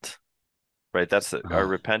repent, right? Our Oh,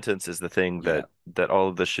 repentance is the thing yeah. that all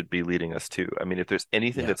of this should be leading us to. I mean, if there's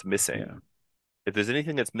anything Yeah. that's missing, Yeah. if there's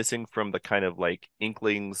anything that's missing from the kind of like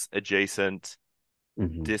inklings adjacent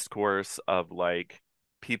Hmm. discourse of like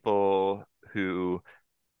people who,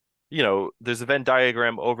 there's a Venn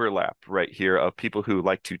diagram overlap right here of people who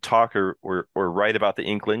like to talk or write about the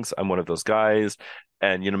Inklings. I'm one of those guys.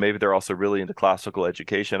 And maybe they're also really into classical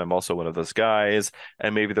education. I'm also one of those guys.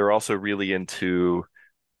 And maybe they're also really into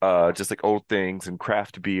just like old things and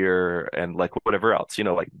craft beer and like whatever else,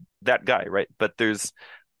 like that guy, right? But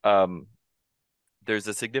um there's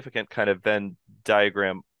a significant kind of Venn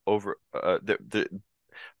diagram over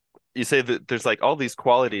you say that there's like all these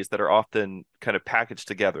qualities that are often kind of packaged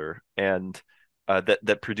together, and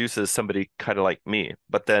that produces somebody kind of like me.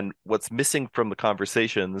 But then what's missing from the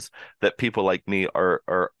conversations that people like me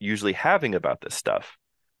are usually having about this stuff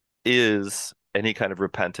is any kind of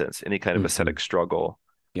repentance, any kind of Hmm. ascetic struggle,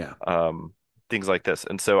 Yeah. um, things like this.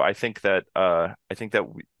 And so I think that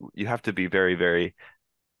you have to be very, very,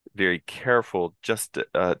 very careful just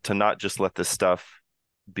to not just let this stuff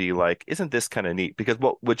be like, isn't this kind of neat? Because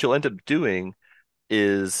what you'll end up doing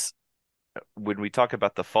is, when we talk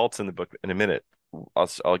about the faults in the book in a minute,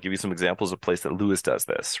 I'll give you some examples of place that Lewis does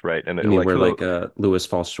this, right? And You mean like where who, like Lewis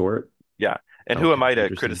falls short? yeah, and who am Okay, I to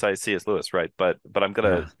interesting. criticize C.S. Lewis, right? But I'm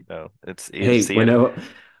gonna, Yeah. it's Hey, see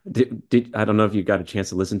it. I don't know if you got a chance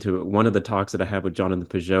to listen to it. One of the talks that I had with Jonathan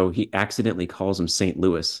Peugeot, he accidentally calls him St.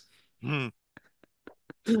 Louis. Hmm,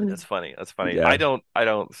 that's funny. That's funny. I Yeah. don't I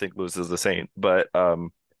don't think Lewis is a saint, but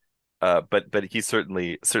he's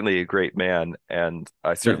certainly a great man, and I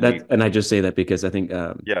No, certainly, and I just say that because I think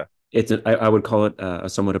yeah, I would call it a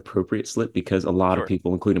somewhat appropriate slip because a lot of sure.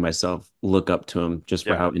 people, including myself, look up to him just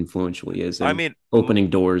for Yeah. how influential he is I and mean, opening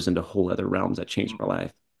doors into whole other realms that changed m my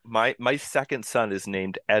life. my second son is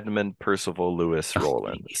named Edmund Percival Lewis Oh,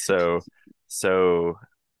 Rohlin. So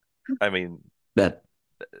I mean, that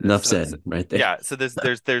enough so, said right there. yeah. So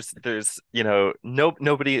there's no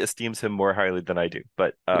nobody esteems him more highly than I do,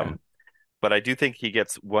 Yeah. but I do think he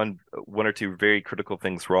gets one or two very critical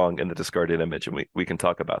things wrong in the discarded image, and we can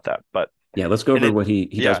talk about that. But Yeah, let's go and over it what he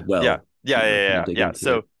does yeah yeah well, yeah yeah and we'll yeah dig yeah. into it.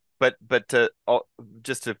 So but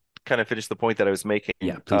just to kind of finish the point that I was Yeah, making,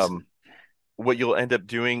 please. what you'll end up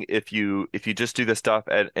doing, if you just do this stuff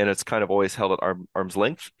and it's kind of always held at arm's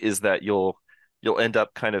length, is that you'll end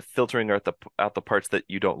up kind of filtering out the parts that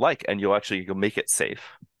you don't like, and you'll make it safe,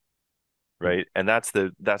 right? And that's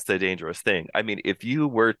the dangerous thing. I mean, if you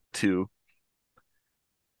were to,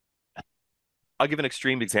 I'll give an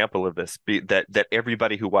extreme example of this, that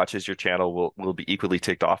everybody who watches your channel will be equally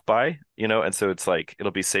ticked off by, and so it's like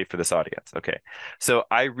it'll be safe for this audience. Okay. So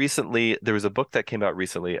there was a book that came out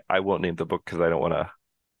recently. I won't name the book because I don't want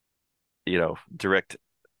to, direct.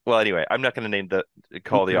 Well, anyway, I'm not going to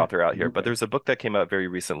call the Okay. author out here, but Okay. there's a book that came out very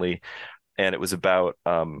recently, and it was about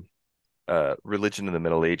religion in the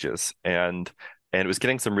Middle Ages, and it was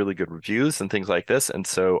getting some really good reviews and things like this, and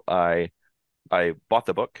so I bought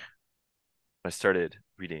the book. I started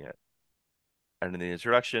reading it. And in the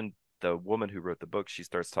introduction, the woman who wrote the book, she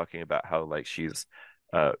starts talking about how like she's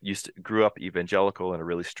grew up evangelical in a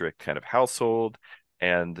really strict kind of household,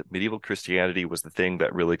 and medieval Christianity was the thing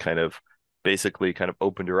that really kind of basically kind of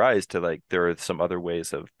opened her eyes to like there are some other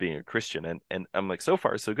ways of being a Christian. And I'm like, so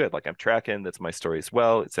far so good. Like I'm tracking, that's my story as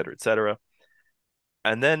well, et cetera, et cetera.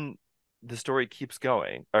 And then the story keeps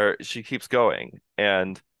going, or she keeps going,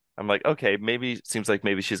 and I'm like, okay, maybe seems like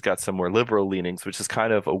maybe she's got some more liberal leanings, which is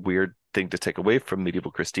kind of a weird thing to take away from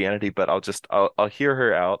medieval Christianity, but I'll hear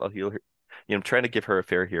her out. I'll hear her, I'm trying to give her a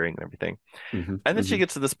fair hearing and everything. Hmm. And then she Hmm.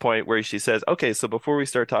 gets to this point where she says, okay, so before we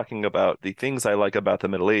start talking about the things I like about the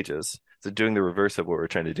Middle Ages, so doing the reverse of what we're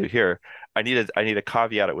trying to do here, I need to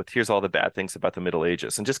caveat it with here's all the bad things about the Middle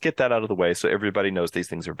Ages, and just get that out of the way so everybody knows these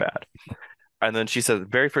things are bad. And then she says, the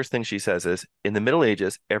very first thing she says is, in the Middle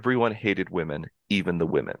Ages, everyone hated women, even the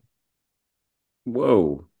women.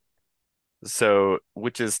 Whoa. So,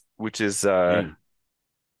 which is Dang.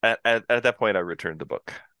 at that point, I returned the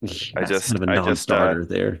book. Yeah, that's kind of a non-starter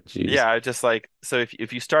there. Jeez. Yeah, I just like, so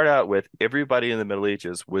if you start out with everybody in the Middle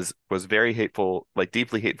Ages was very hateful, like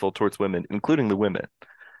deeply hateful towards women, including the women,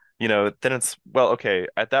 then it's, well, okay,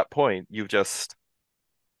 at that point, you've just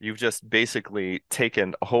basically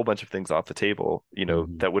taken a whole bunch of things off the table,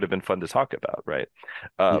 Hmm. that would have been fun to talk about, right?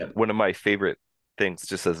 Yeah. One of my favorite things,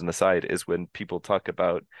 just as an aside, is when people talk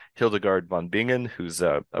about Hildegard von Bingen, who's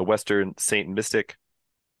a Western saint and mystic,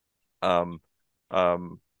 um,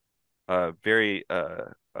 um, very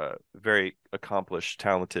accomplished,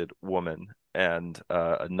 talented woman, and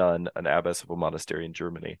a nun, an abbess of a monastery in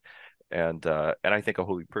Germany, and I think a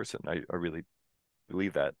holy person. I really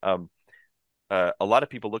believe that. A lot of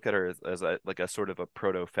people look at her as like a sort of a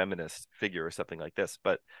proto-feminist figure or something like this.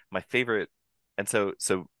 But my favorite, and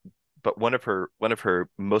but one of her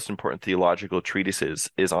most important theological treatises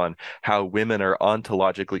is on how women are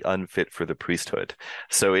ontologically unfit for the priesthood.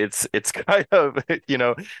 So it's kind of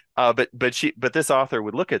but this author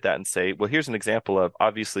would look at that and say, well, here's an example of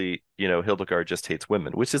obviously Hildegard just hates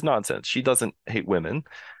women, which is nonsense. She doesn't hate women,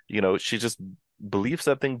 she just believes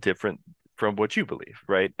something different from what you believe,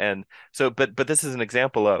 right? And so, but this is an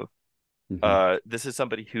example of Hmm. this is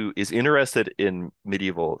somebody who is interested in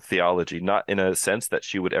medieval theology, not in a sense that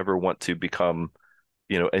she would ever want to become,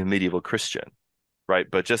 a medieval Christian, right?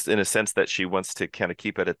 But just in a sense that she wants to kind of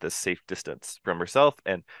keep it at this safe distance from herself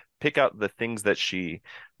and pick out the things that she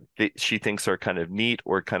thinks are kind of neat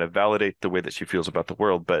or kind of validate the way that she feels about the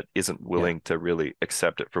world, but isn't Yeah. willing to really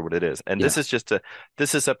accept it for what it is. And Yeah.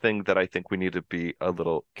 this is something that I think we need to be a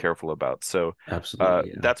little careful about. So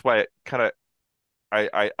Absolutely. Yeah. that's why it kind of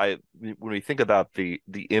when we think about the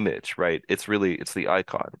image, right? It's the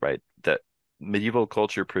icon, right? That medieval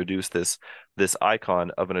culture produced this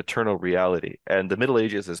icon of an eternal reality, and the Middle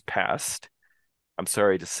Ages is past. I'm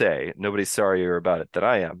sorry to say, nobody's sorrier about it than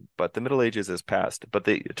I am, but the Middle Ages is past, but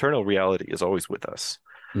the eternal reality is always with us.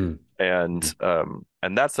 Mm.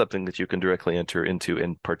 And that's something that you can directly enter into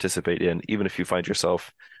and participate in, even if you find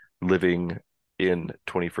yourself living in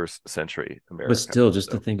 21st century But America. still, just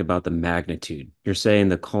to So think about the magnitude, you're saying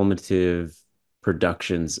the cumulative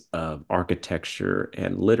productions of architecture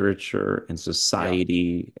and literature and yeah,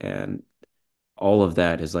 society and all of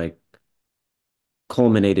that is like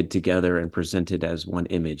culminated together and presented as one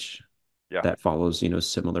image yeah. that follows,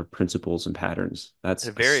 similar principles and patterns. It's That's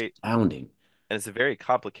a very astounding. and it's a very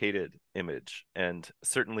complicated image, and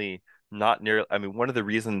certainly not near. I mean, one of the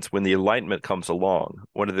reasons when the Enlightenment comes along,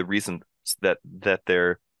 one of the reasons that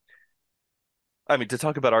they're I mean, to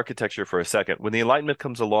talk about architecture for a second, when the Enlightenment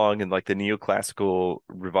comes along and like the neoclassical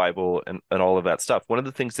revival and all of that stuff, one of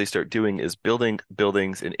the things they start doing is building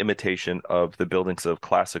buildings in imitation of the buildings of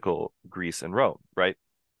classical Greece and Rome, right?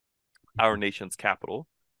 Our nation's capital,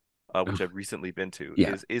 which Oh, I've recently been to,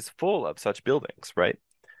 yeah. is full of such buildings, right?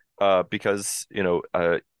 Because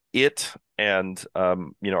it and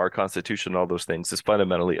our Constitution and all those things is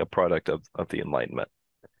fundamentally a product of the Enlightenment.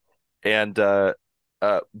 And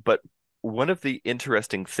but one of the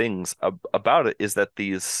interesting things about it is that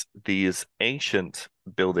these ancient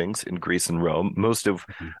buildings in Greece and Rome,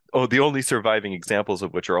 Mhm. the only surviving examples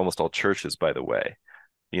of which are almost all churches, by the way.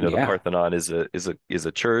 The Yeah. Parthenon is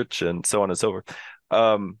a church, and so on and so forth.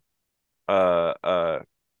 Um, uh, uh,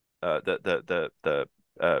 the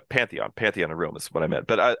Pantheon in Rome is what I meant.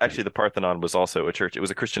 But Right. actually, the Parthenon was also a church. It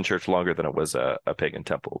was a Christian church longer than it was a pagan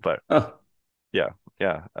temple. But Oh, yeah,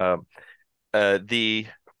 yeah.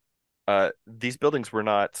 These buildings were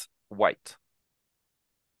not white.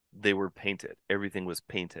 They were painted. Everything was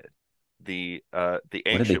painted. The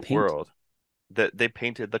what did they ancient paint? world, that they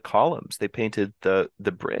painted the columns, they painted the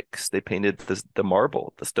bricks, they painted the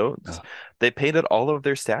marble, the stones. Oh, They painted all of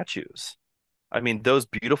their statues. I mean, those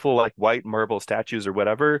beautiful like white marble statues or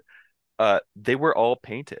whatever, they were all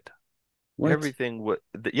painted. what? Everything was,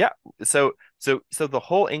 yeah. So the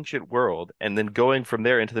whole ancient world, and then going from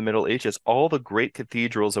there into the Middle Ages, all the great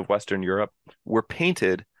cathedrals of Western Europe were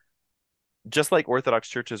painted just like Orthodox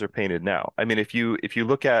churches are painted now. I mean, if you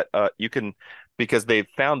look at you can, because they've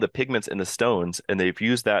found the pigments in the stones and they've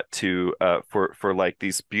used that to for like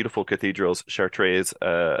these beautiful cathedrals, Chartres,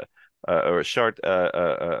 or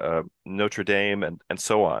Notre Dame, and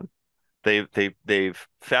so on. They've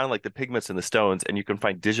found like the pigments in the stones, and you can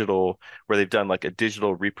find digital where they've done like a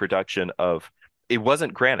digital reproduction of, it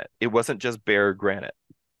wasn't granite. It wasn't just bare granite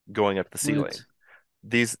going up the ceiling. What?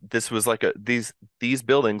 This was like these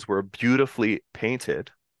buildings were beautifully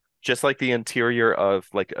painted, just like the interior of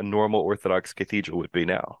like a normal Orthodox cathedral would be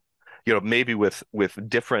now. Maybe with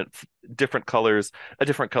different colors, a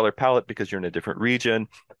different color palette because you're in a different region,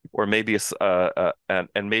 or maybe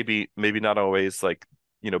and maybe not always like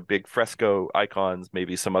big fresco icons,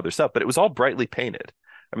 maybe some other stuff, but it was all brightly painted.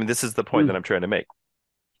 I mean, this is the point that Hmm. I'm trying to make.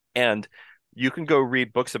 And you can go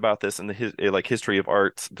read books about this in the like history of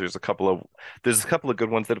art. There's a couple of good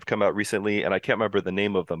ones that have come out recently, and I can't remember the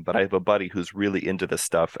name of them, but I have a buddy who's really into this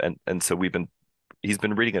stuff, and so he's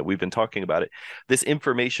been reading it. We've been talking about it. This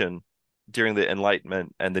information during the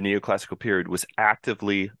Enlightenment and the neoclassical period was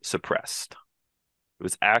actively suppressed. It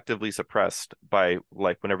was actively suppressed by,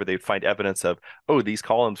 like, whenever they find evidence of, oh, these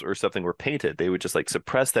columns or something were painted, they would just like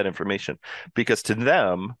suppress that information because to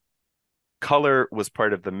them color was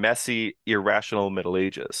part of the messy, irrational Middle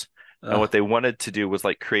Ages. And what Oh, they wanted to do was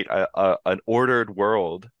like create an ordered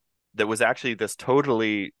world that was actually this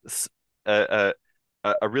totally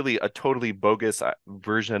really a totally bogus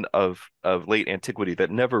version of late antiquity that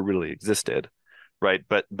never really existed, right?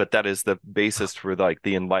 But that is the basis for like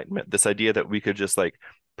the Enlightenment. This idea that we could just like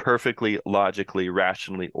perfectly logically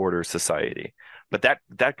rationally order society. But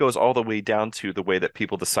that goes all the way down to the way that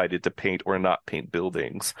people decided to paint or not paint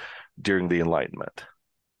buildings during the Enlightenment.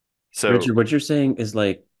 So Richard, what you're saying is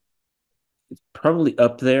like probably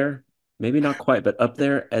up there, maybe not quite, but up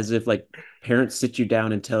there, as if like parents sit you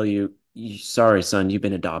down and tell you, Sorry, son, you've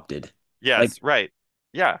been adopted." Like yes, right.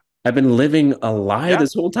 Yeah. I've been living a lie Yeah.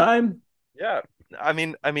 this whole time. Yeah. I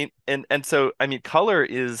mean, and so I mean, color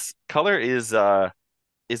is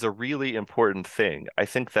a really important thing. I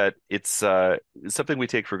think that it's something we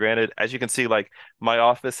take for granted. As you can see, like my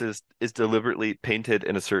office is deliberately painted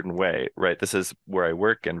in a certain way, right? This is where I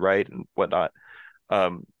work and write and whatnot.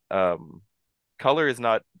 Um, um, Color is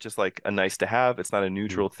not just like a nice to have. It's not a Mm,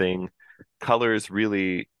 neutral thing. Colors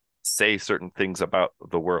really say certain things about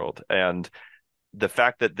the world, and the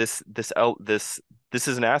fact that this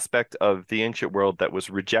is an aspect of the ancient world that was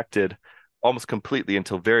rejected almost completely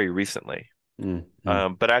until very recently. mm,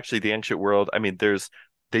 mm. But actually, the ancient world, I mean,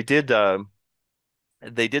 they did um,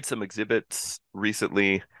 they did some exhibits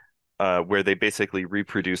recently where they basically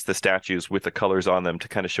reproduced the statues with the colors on them to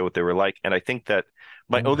kind of show what they were like. And I think that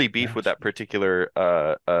my Oh my only beef with gosh. that particular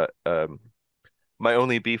my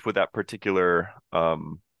only beef with that particular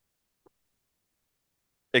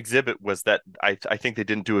exhibit was that I think they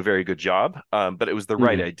didn't do a very good job. But it was the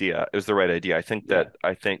right Mm, idea. It was the right idea. yeah.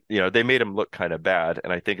 I think they made him look kind of bad,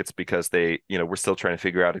 and I think it's because they we're still trying to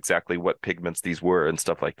figure out exactly what pigments these were and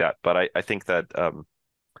stuff like that. But I think that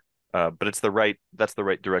but that's the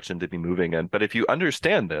right direction to be moving in. But if you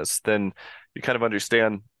understand this, then you kind of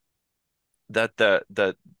understand that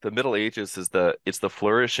the Middle Ages it's the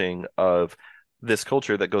flourishing of this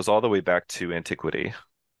culture that goes all the way back to antiquity,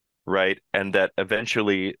 right? And that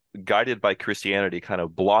eventually, guided by Christianity, kind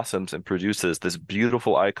of blossoms and produces this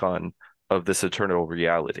beautiful icon of this eternal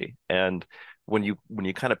reality. And when you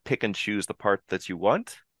kind of pick and choose the part that you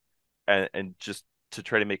want, and just to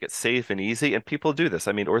try to make it safe and easy, and people do this.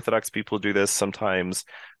 I mean, Orthodox people do this sometimes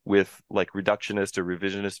with like reductionist or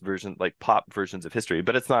revisionist version, like pop versions of history,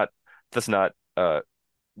 but that's not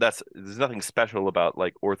that's there's nothing special about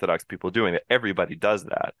like Orthodox people doing it. Everybody does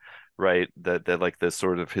that, right? That like this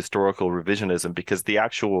sort of historical revisionism because the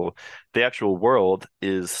actual world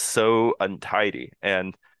is so untidy.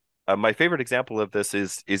 And my favorite example of this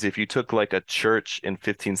is if you took like a church in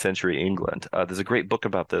 15th century England. There's a great book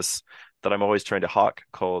about this that I'm always trying to hawk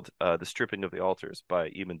called "The Stripping of the Altars" by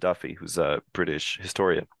Eamon Duffy, who's a British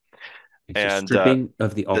historian. It's just And stripping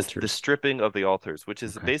of the the altars. stripping of the altars, which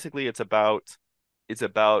is Okay. basically it's about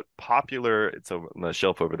popular. It's on the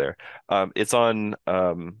shelf over there. It's on.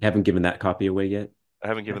 Haven't given that copy away yet. I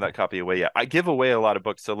haven't given that copy away yet. I give away a lot of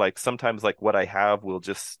books, so like sometimes like what I have will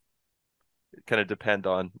just kind of depend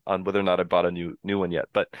on whether or not I bought a new one yet.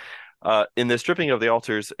 But in the stripping of the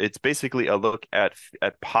altars, it's basically a look at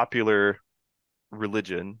popular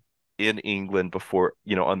religion in England before,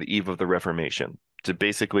 on the eve of the Reformation. To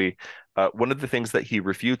basically, one of the things that he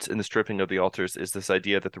refutes in the stripping of the altars is this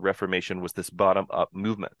idea that the Reformation was this bottom-up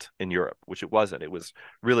movement in Europe, which it wasn't. It was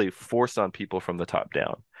really forced on people from the top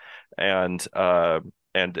down. And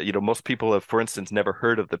most people have, for instance, never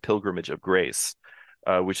heard of the Pilgrimage of Grace,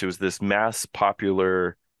 which was this mass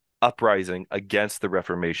popular uprising against the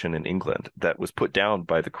Reformation in England that was put down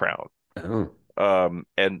by the crown. Oh,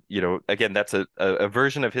 And again, that's a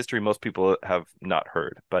version of history most people have not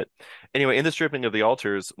heard. But anyway, in the stripping of the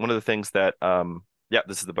altars, one of the things that yeah,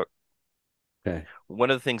 this is the book. okay.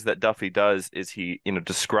 One of the things that Duffy does is he,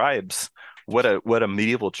 describes what a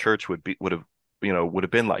medieval church would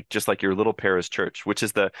have been like, just like your little parish church, which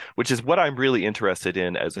is what I'm really interested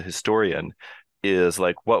in as a historian, is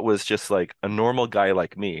like what was just like a normal guy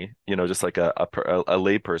like me, just like a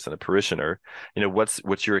lay person, a parishioner,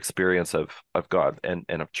 what's your experience of God and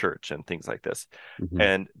of church and things like this. Hmm.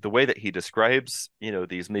 And the way that he describes,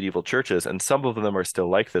 these medieval churches, and some of them are still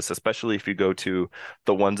like this, especially if you go to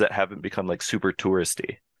the ones that haven't become like super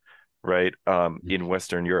touristy, right? In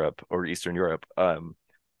Western Europe or Eastern Europe.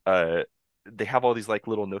 Uh, they have all these like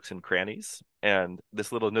little nooks and crannies, and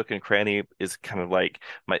this little nook and cranny is kind of like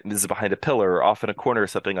this is behind a pillar or off in a corner or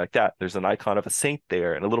something like that. There's an icon of a saint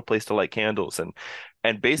there and a little place to light candles, and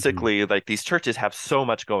Hmm. basically like these churches have so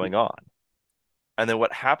much going on. And then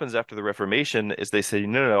what happens after the Reformation is they say,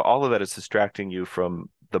 no, no, no, all of that is distracting you from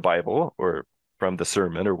the Bible or from the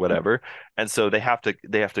sermon or whatever. And so they have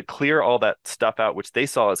to clear all that stuff out, which they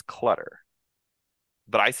saw as clutter,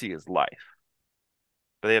 but I see as life.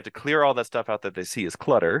 But they have to clear all that stuff out that they see as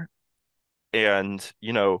clutter. And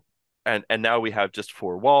and now we have just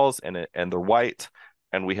four walls and they're white,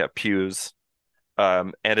 and we have pews.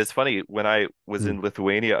 And it's funny, when I was in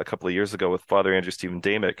Lithuania a couple of years ago with Father Andrew Stephen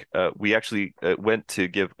Damick, we actually went to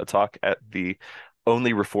give a talk at the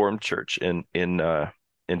only Reformed church in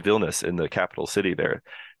Vilnius, in the capital city there.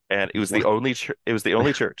 And it was the What? only it was the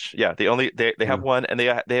only church. Yeah, they have Wow. one, and they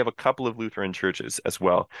have a couple of Lutheran churches as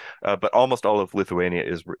well. But almost all of Lithuania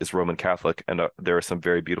is Roman Catholic, and there are some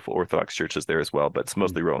very beautiful Orthodox churches there as well, but it's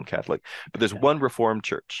mostly Roman Catholic. But there's Yeah. one Reformed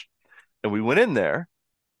church, and we went in there,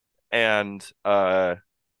 and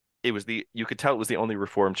it was the you could tell it was the only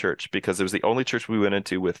Reformed church because it was the only church we went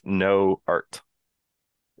into with no art.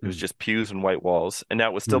 It was Mm. just pews and white walls. And now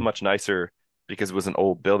it was still Mm. much nicer because it was an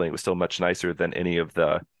old building. It was still much nicer than any of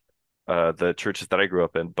the churches that I grew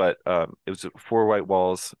up in. But it was four white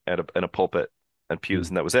walls and a pulpit and pews, Mm.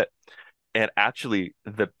 and that was it. And actually,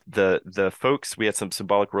 the folks, we had some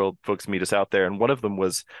Symbolic World folks meet us out there, and one of them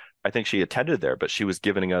was, I think she attended there, but she was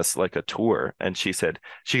giving us like a tour, and she said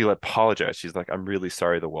she apologized. She's like, "I'm really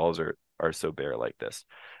sorry the walls are so bare like this."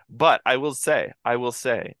 But I will say,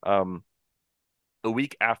 a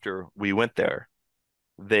week after we went there,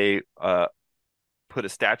 they put a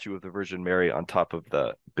statue of the Virgin Mary on top of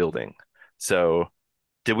the building. So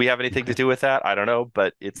did we have anything to Okay. do with that? I don't know,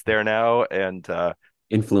 but it's there now, and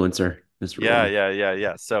Influencer, Mr. yeah, Roland. yeah, yeah,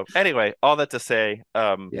 yeah. So anyway, all that to say,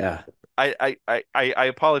 Yeah. I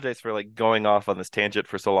apologize for like going off on this tangent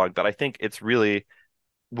for so long, but I think it's really,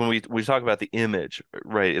 when we talk about the image,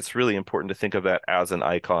 right, it's really important to think of that as an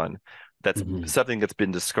icon that's Hmm. something that's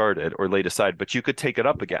been discarded or laid aside, but you could take it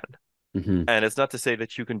up again. Hmm. And it's not to say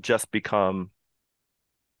that you can just become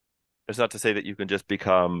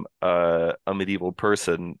a medieval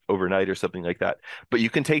person overnight or something like that. But you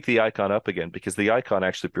can take the icon up again because the icon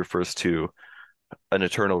actually refers to an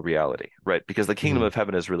eternal reality, right? Because the kingdom Hmm. of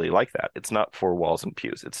heaven is really like that. It's not four walls and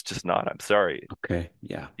pews. It's just not. I'm sorry, Okay.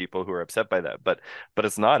 Yeah. people who are upset by that, but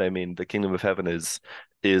it's not. I mean, the kingdom of heaven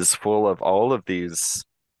is full of all of these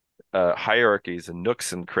hierarchies and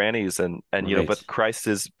nooks and crannies, and Right.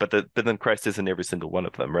 but then Christ is in every single one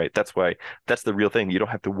of them, right? That's the real thing. You don't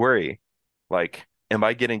have to worry, like, am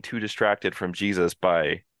I getting too distracted from Jesus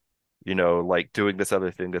by like doing this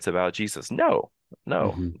other thing that's about Jesus? No,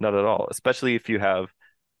 No, Hmm. not at all. Especially if you have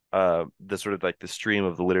the sort of like the stream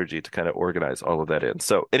of the liturgy to kind of organize all of that in.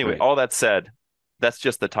 So anyway, Right. all that said, that's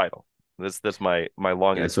just the title. That's my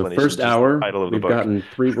long Yeah. So explanation, first just the hour, title of the we've book. gotten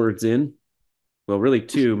 3 words in. Well, really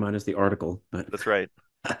two minus the article, but That's right.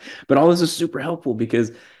 but all this is super helpful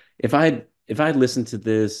because if I'd listened to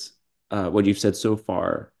this, what you've said so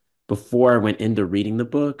far before I went into reading the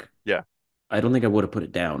book, Yeah. I don't think I would have put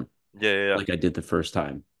it down Yeah, yeah, yeah. like I did the first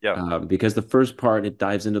time. Yeah. Because the first part it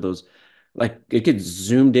dives into those, like it gets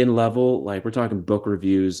zoomed in level. Like we're talking book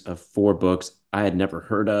reviews of 4 books I had never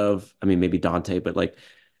heard of. I mean, maybe Dante, but like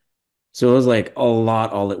so it was like a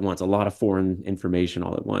lot all at once, a lot of foreign information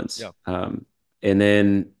all at once. Yeah. And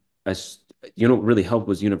then I, you know, what really helped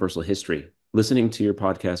was universal history. Listening to your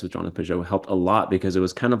podcast with Jonathan Peugeot helped a lot because it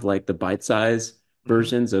was kind of like the bite-size Hmm.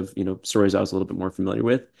 versions of, stories I was a little bit more familiar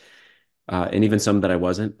with, and even some that I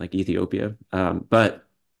wasn't, like Ethiopia. But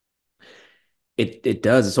it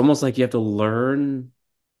does. It's almost like you have to learn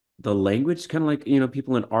the language, kind of like,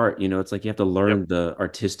 people in art, it's like you have to Yep. learn the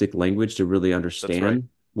artistic language to really That's right. understand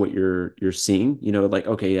what you're seeing. Like,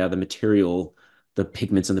 okay, yeah, the material, the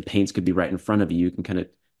pigments and the paints could be right in front of you. You can kind of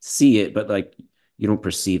see it, but like you don't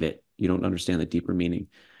perceive it. You don't understand the deeper meaning.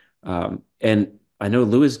 And I know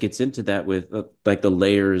Lewis gets into that with like the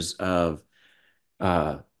layers of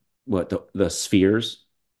uh what the spheres,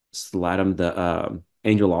 Slatum, the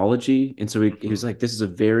angelology. And so he Hmm. was like, this is a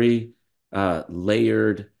very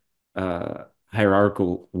layered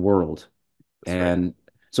hierarchical world. That's right. And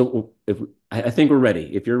so if I think we're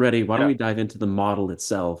ready. If you're ready, why don't Yeah. we dive into the model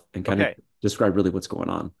itself and kind of Okay. describe really what's going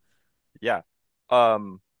on? Yeah.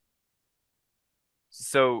 Um,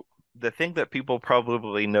 so the thing that people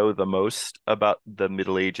probably know the most about the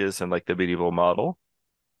Middle Ages and like the medieval model,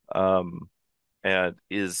 um, and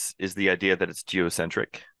is the idea that it's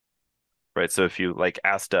geocentric, right? So if you like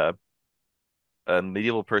asked a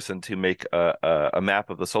medieval person to make a map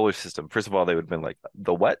of the solar system, first of all, they would have been like,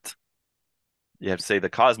 the what? You have to say the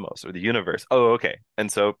cosmos or the universe. Oh, okay.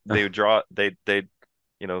 And so they would draw they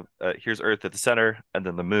here's Earth at the center, and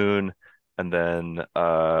then the moon, and then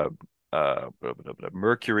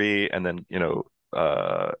Mercury, and then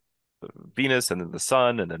Venus, and then the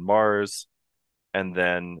sun, and then Mars, and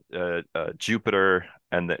then Jupiter,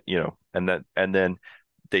 and then and then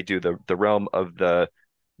they do the realm of the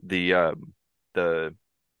the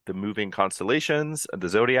the moving constellations, the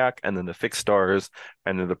zodiac, and then the fixed stars,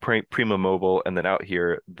 and then the prima mobile, and then out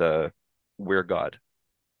here the where God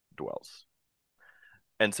dwells.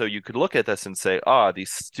 And so you could look at this and say, ah,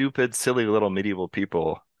 these stupid, silly little medieval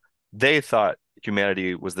people, they thought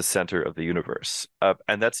humanity was the center of the universe.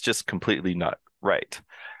 And that's just completely not right.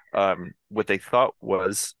 What they thought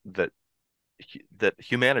was that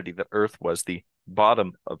humanity, that Earth was the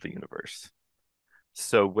bottom of the universe.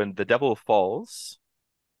 So when the devil falls,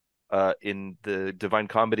 in the Divine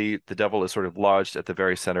Comedy, the devil is sort of lodged at the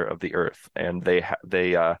very center of the earth, and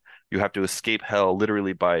you have to escape hell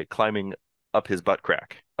literally by climbing up his butt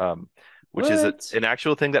crack, which is What? an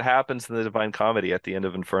actual thing that happens in the Divine Comedy at the end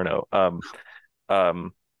of Inferno.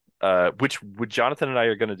 Um, which Jonathan and I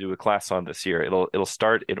are going to do a class on this year. It'll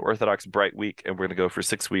start in Orthodox Bright Week, and we're going to go for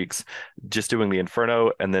 6 weeks just doing the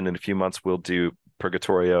Inferno, and then in a few months we'll do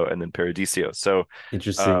Purgatorio and then Paradiso. So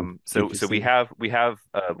Interesting. so we Interesting. have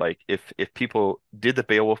like if people did the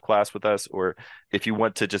Beowulf class with us, or if you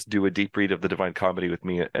want to just do a deep read of the Divine Comedy with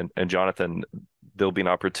me and Jonathan, there'll be an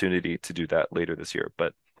opportunity to do that later this year.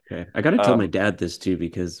 But Okay. I got to tell my um dad this too,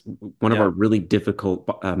 because one of yeah, our really difficult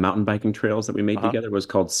mountain biking trails that we made uh-huh. together was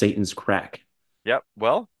called Satan's Crack. Yeah.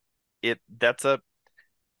 Well, it that's a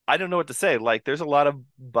I don't know what to say. Like there's a lot of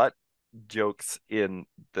butt jokes in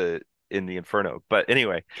the Inferno. But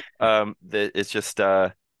anyway, it's just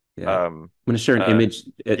Yeah. I'm um going to share an uh image.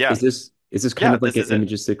 yeah, Is this kind yeah, of like this an is it.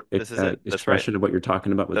 imagistic This is it. That's right. expression of what you're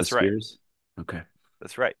talking about with the That's right. spheres? Okay.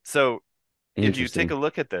 That's right. So Interesting. if you take a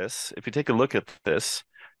look at this,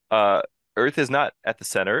 uh, Earth is not at the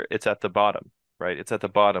center, it's at the bottom, right? It's at the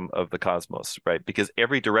bottom of the cosmos, right? Because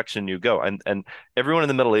every direction you go, and everyone in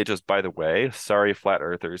the Middle Ages, by the way, sorry, flat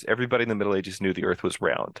earthers, everybody in the Middle Ages knew the Earth was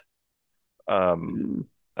round. Um,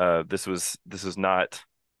 Mm. this was not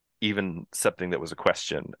even something that was a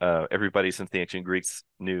question. Everybody since the ancient Greeks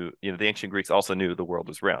knew, the ancient Greeks also knew the world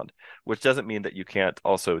was round, which doesn't mean that you can't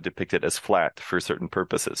also depict it as flat for certain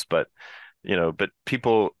purposes. But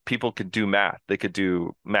people could do math. They could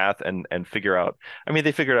do math and figure out. I mean,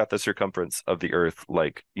 they figured out the circumference of the Earth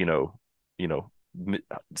like you know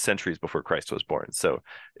centuries before Christ was born. So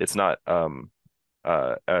it's not.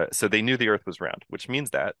 So they knew the Earth was round, which means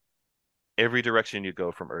that every direction you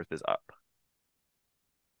go from Earth is up.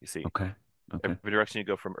 You see. Okay. Okay. Every direction you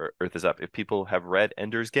go from Earth is up. If people have read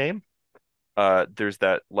Ender's Game, there's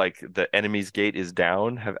that like the enemy's gate is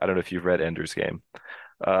down. I don't know if you've read Ender's Game.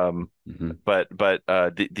 Um, Hmm. but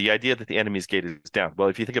the idea that the enemy's gate is down. Well,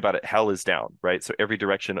 if you think about it, hell is down, right? So every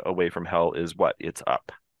direction away from hell is what? It's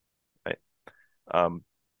up, right? Um,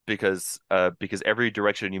 because every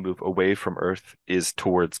direction you move away from Earth is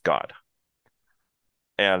towards God.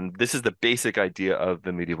 And this is the basic idea of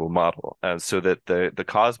the medieval model. And so that the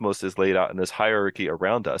cosmos is laid out in this hierarchy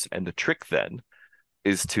around us, and the trick then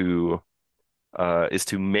is to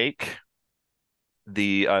make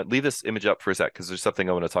the leave this image up for a sec because there's something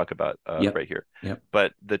I want to talk about Yep. right here. Yep.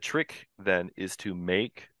 But the trick then is to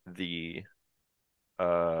make the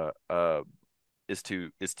uh uh is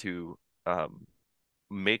to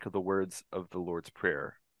make the words of the Lord's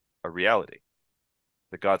Prayer a reality.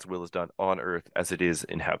 That God's will is done on earth as it is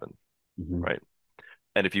in heaven, Hmm. right?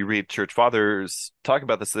 And if you read church fathers talk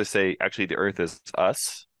about this, they say actually the earth is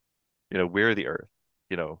us. We're the earth,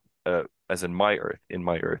 as in my earth,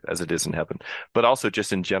 as it is in heaven, but also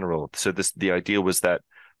just in general. So the idea was that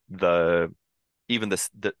the even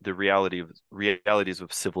the realities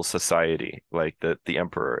of civil society, like the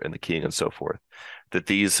emperor and the king and so forth, that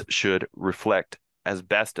these should reflect as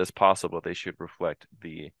best as possible. They should reflect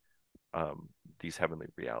um these heavenly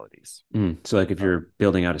realities. So like if Uh, you're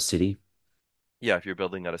building out a city. yeah, if you're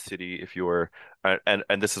building out a city, if you're and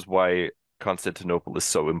this is why Constantinople is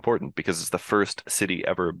so important because it's the first city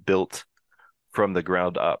ever built from the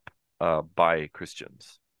ground up by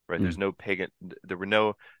Christians, right? There's Mm, no pagan, there were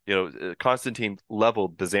no, Constantine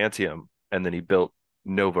leveled Byzantium and then he built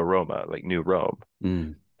Nova Roma, like New Rome.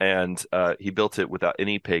 mm, And he built it without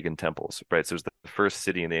any pagan temples, right? So it was the first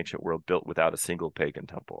city in the ancient world built without a single pagan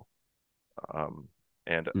temple. Um,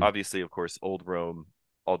 and mm, obviously, of course, Old Rome,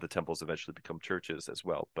 all the temples eventually become churches as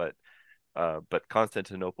well. But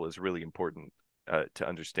Constantinople is really important to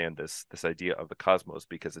understand this idea of the cosmos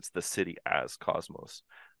because it's the city as cosmos.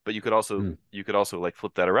 But mm. you could also like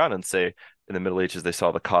flip that around and say in the Middle Ages they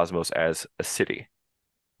saw the cosmos as a city,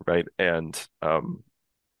 right? And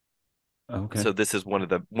Okay. so this is one of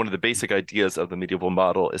the basic ideas of the medieval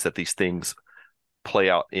model is that these things play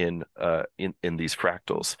out in these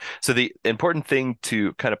fractals. So the important thing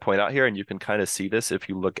to kind of point out here, and you can kind of see this if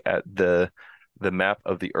you look at the map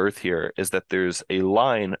of the Earth here, is that there's a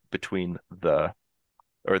line between the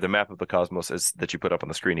map of the cosmos is that you put up on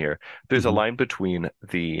the screen here. There's a Hmm. line between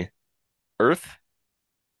the Earth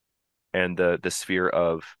and the sphere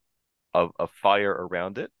of fire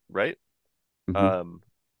around it, right? Hmm. Um,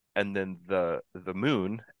 and then the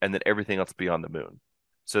moon, and then everything else beyond the moon.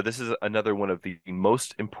 So this is another one of the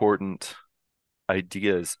most important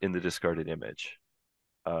ideas in the discarded image.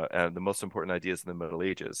 And the most important ideas in the Middle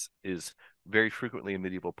Ages is very frequently in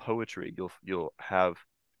medieval poetry, you'll have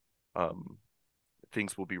um,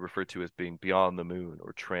 things will be referred to as being beyond the moon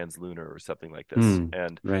or translunar or something like this. Mm.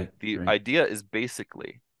 And Right. the Right. idea is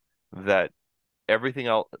basically that everything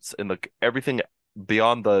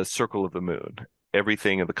beyond the circle of the moon,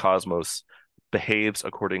 everything in the cosmos behaves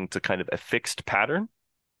according to kind of a fixed pattern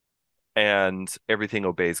and everything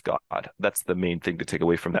obeys God. That's the main thing to take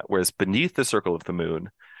away from that. Whereas beneath the circle of the moon,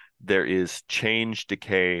 there is change,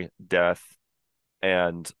 decay, death,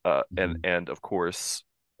 and Mhm. of course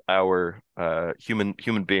our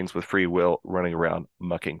human beings with free will running around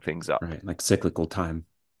mucking things up. Right. Like cyclical time.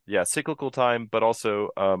 Yeah, cyclical time, but also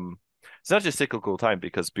it's not just cyclical time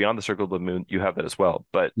because beyond the circle of the moon you have that as well,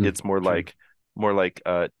 but Mm. it's more True. like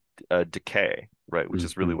decay, right? Which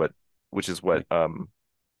is really Mm. which is what Like, um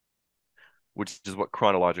which is what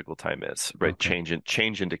chronological time is, right? okay.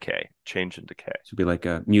 Change and decay, change and decay. Should be like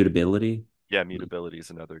a mutability. Yeah, Like, mutability is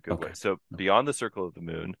another good way. okay. So Okay. beyond the circle of the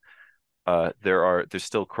moon, there's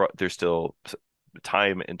still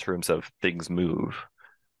time in terms of things move,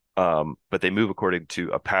 but they move according to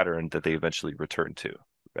a pattern that they eventually return to,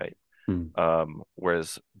 right? Mm.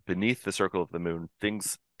 Whereas beneath the circle of the moon,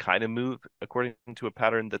 things kind of move according to a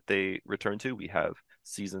pattern that they return to. We have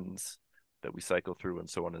seasons that we cycle through and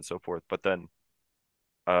so on and so forth.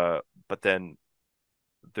 Uh, but then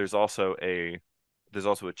there's also a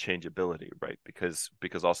changeability, right? Because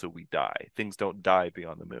also we die. Things don't die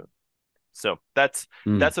beyond the moon. So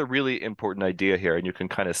Mm. that's a really important idea here, and you can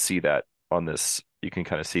kind of see that on this. You can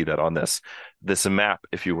kind of see that on this map,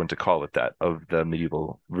 if you want to call it that, of the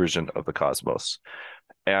medieval version of the cosmos.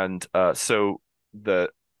 And so the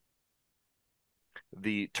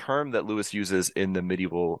the term that Lewis uses in the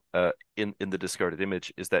medieval in the discarded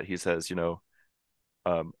image is that he says,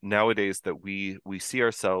 nowadays that we see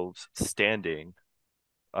ourselves standing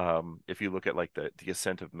if you look at like the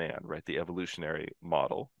ascent of man, right, the evolutionary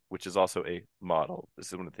model which is also a model. This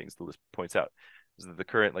is one of the things Lewis points out, is that the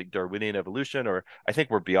current like Darwinian evolution, or I think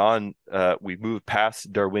we're beyond, we've moved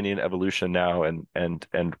past Darwinian evolution now,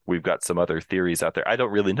 and we've got some other theories out there. I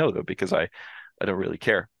don't really know though, because I don't really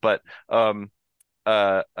care. But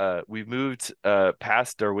we've moved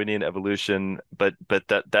past Darwinian evolution, but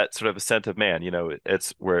that sort of ascent of man,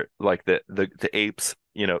 it's where like the apes,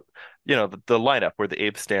 the lineup where the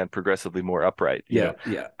apes stand progressively more upright, Yeah,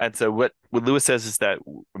 yeah. and so what Lewis says is that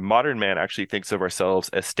modern man actually thinks of ourselves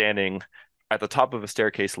as standing at the top of a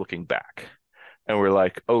staircase looking back. And we're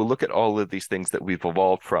like, oh, look at all of these things that we've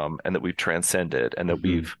evolved from and that we've transcended and that Hmm.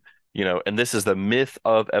 we've, and this is the myth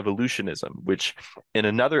of evolutionism, which in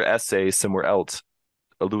another essay somewhere else,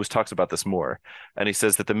 Lewis talks about this more. And he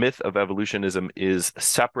says that the myth of evolutionism is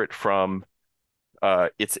separate from,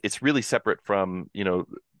 it's really separate from,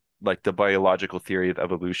 like the biological theory of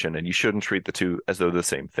evolution. And you shouldn't treat the two as though the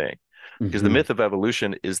same thing. Because the Hmm. myth of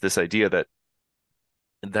evolution is this idea that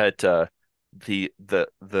the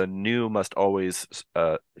new must always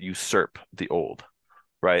usurp the old,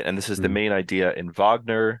 right? And this is the Hmm. main idea in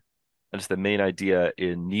Wagner, and it's the main idea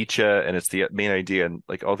in Nietzsche, and it's the main idea in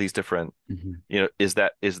like all these different, Hmm. is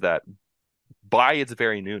that by its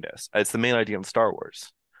very newness, it's the main idea in Star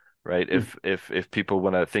Wars, right? If people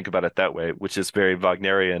want to think about it that way, which is very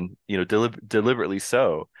Wagnerian, deliberately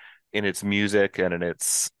so in its music and in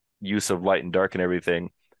its use of light and dark and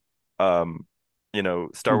everything. um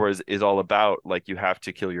Star Hmm. Wars is all about like you have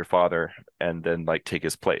to kill your father and then like take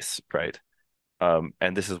his place, right?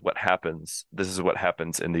 And this is what happens. This is what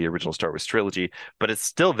happens in the original Star Wars trilogy, but it's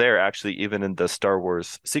still there actually, even in the Star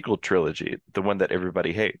Wars sequel trilogy, the one that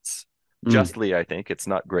everybody hates. Hmm. Justly, I think it's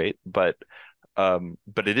not great, but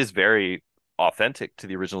it is very authentic to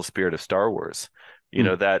the original spirit of Star Wars.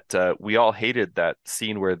 Hmm. That we all hated that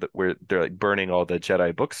scene where they're like burning all the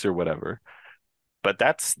Jedi books or whatever, but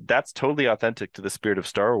that's totally authentic to the spirit of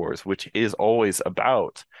Star Wars, which is always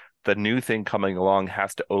about the new thing coming along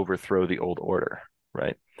has to overthrow the old order,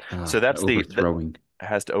 right? So The that's the overthrowing.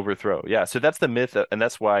 has to overthrow. Yeah, so that's the myth, and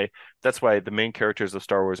that's why the main characters of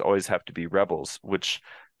Star Wars always have to be rebels, which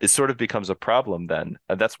it sort of becomes a problem then.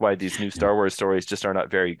 And that's why these new Yeah. Star Wars stories just are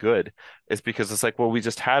not very good. It's because it's like, well, we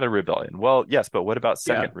just had a rebellion. Well, yes, but what about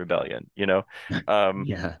Yeah. Second Rebellion? Um,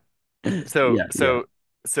 Yeah. so Yeah. Yeah.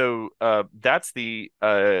 so that's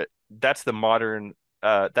the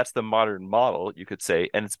modern model, you could say,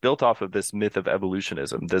 and it's built off of this myth of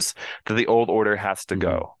evolutionism, this that the old order has to Hmm.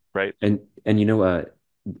 go, right? And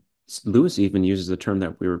Lewis even uses a term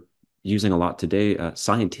that we were using a lot today,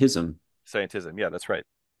 scientism, Scientism, yeah, that's right.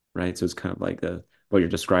 right? So it's kind of like what you're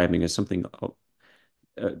describing is something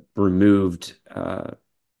removed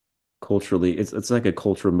culturally. It's like a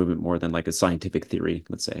cultural movement more than like a scientific theory,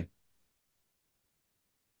 let's say.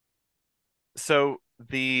 So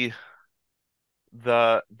the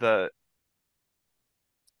the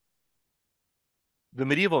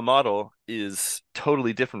medieval model is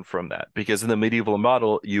totally different from that, because in the medieval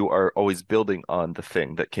model you are always building on the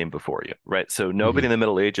thing that came before you, right? So nobody in Hmm. the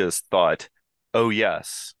Middle Ages thought, oh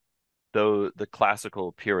yes, though the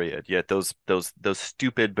classical period, yet those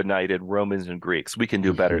stupid benighted Romans and Greeks, we can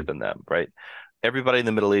do better Hmm. than them, right? Everybody in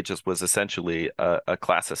the Middle Ages was essentially a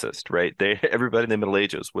classicist, right? Everybody in the Middle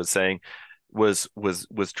Ages was saying was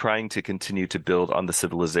trying to continue to build on the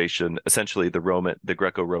civilization, essentially the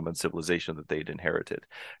Greco-Roman civilization that they'd inherited.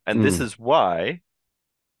 And this Mm. is why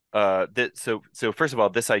so first of all,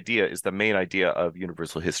 this idea is the main idea of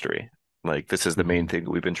universal history. Like this is the main Hmm. thing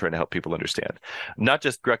that we've been trying to help people understand. Not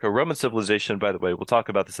just Greco-Roman civilization, by the way, we'll talk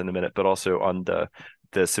about this in a minute, but also on the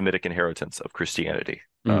Semitic inheritance of Christianity.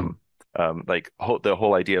 Mm. Like the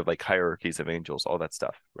whole idea of like hierarchies of angels, all that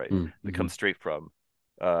stuff, right? Mm. That Hmm. comes straight from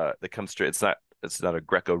that comes straight. It's not a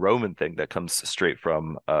Greco-Roman thing that comes straight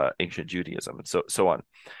from ancient Judaism and so on.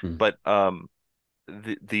 Mm. But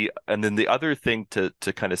the and then the other thing to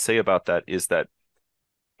kind of say about that is that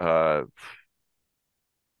uh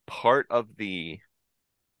part of the,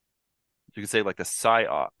 you could say, like the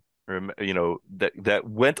psyop, or that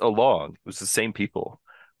went along, it was the same people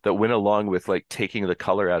that went along with like taking the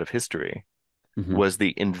color out of history, Hmm. was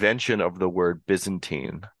the invention of the word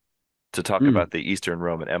Byzantine to talk Mm. about the Eastern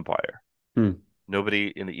Roman Empire. Mm. Nobody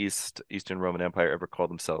in the Eastern Roman Empire ever called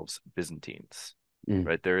themselves Byzantines, Mm.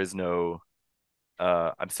 right? There is no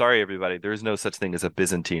I'm sorry, everybody. There is no such thing as a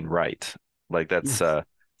Byzantine rite. Like it's a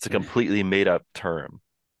completely made up term.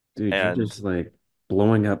 Dude, you're And just like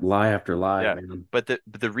blowing up lie after lie, yeah, man. but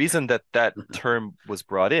the reason that that term was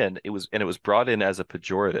brought in, it was brought in as a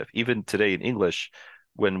pejorative. Even today in English,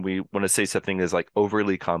 when we want to say something is like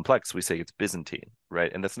overly complex, we say it's Byzantine,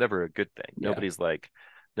 right? And that's never a good thing. Yeah. Nobody's like,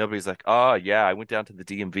 Nobody's like, oh yeah, I went down to the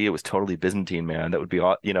DMV. It was totally Byzantine, man. That would be,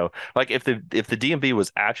 like if the DMV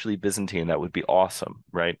was actually Byzantine, that would be awesome,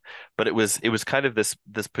 right? But it was kind of this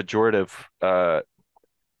pejorative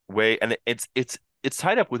way, and it's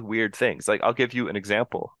tied up with weird things. Like I'll give you an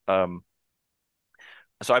example.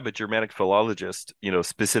 So I'm a Germanic philologist,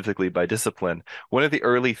 specifically by discipline. One of the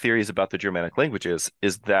early theories about the Germanic languages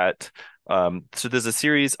is that so there's a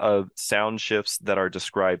series of sound shifts that are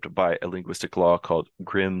described by a linguistic law called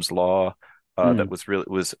Grimm's law. That Mm,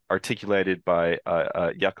 was articulated by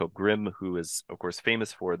Jakob Grimm, who is of course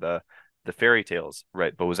famous for the fairy tales,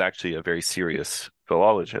 right? But was actually a very serious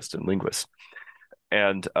philologist and linguist.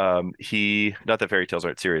 And he, not that fairy tales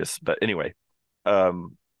aren't serious, but anyway,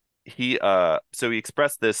 um, he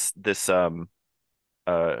expressed this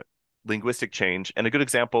uh linguistic change, and a good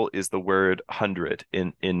example is the word hundred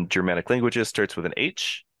in Germanic languages starts with an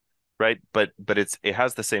H, right? But it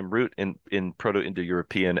has the same root in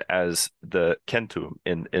Proto-Indo-European as the centum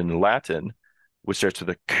in Latin, which starts with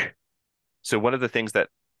a k. So one of the things that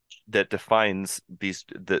defines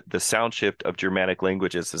the sound shift of Germanic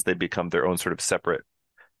languages as they become their own sort of separate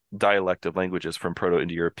dialect of languages from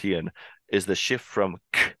Proto-Indo-European is the shift from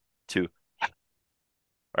k to,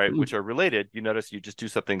 right, mm, which are related. You notice you just do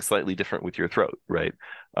something slightly different with your throat, right?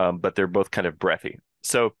 But they're both kind of breathy.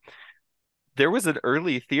 So there was an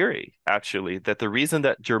early theory, actually, that the reason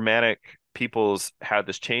that Germanic peoples had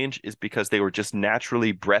this change is because they were just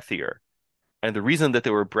naturally breathier. And the reason that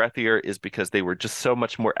they were breathier is because they were just so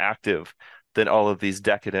much more active than all of these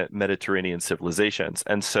decadent Mediterranean civilizations.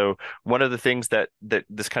 And so one of the things that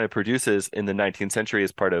this kind of produces in the 19th century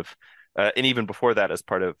as part of, and even before that, as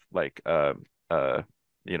part of like uh,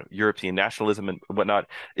 European nationalism and whatnot,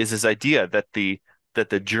 is this idea that the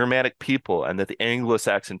Germanic people and that the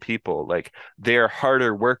Anglo-Saxon people, like they're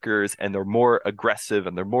harder workers and they're more aggressive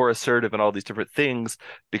and they're more assertive and all these different things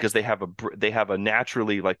because they have a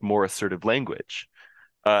naturally like more assertive language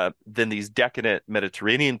than these decadent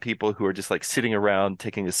Mediterranean people who are just like sitting around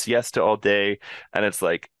taking a siesta all day. And it's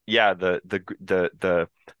like, yeah, the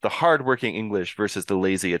hardworking English versus the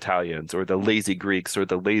lazy Italians or the lazy Greeks or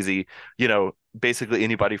the lazy, basically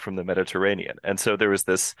anybody from the Mediterranean. And so there was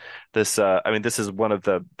this I mean, this is one of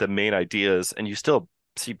the main ideas, and you still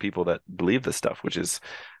see people that believe this stuff, which is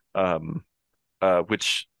um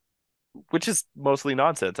which is mostly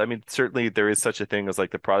nonsense. I mean, certainly there is such a thing as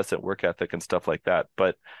like the Protestant work ethic and stuff like that,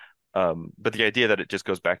 but the idea that it just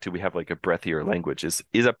goes back to we have like a breathier language is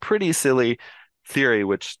a pretty silly theory,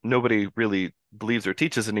 which nobody really believes or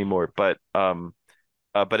teaches anymore. But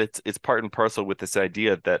it's part and parcel with this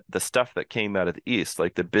idea that the stuff that came out of the East,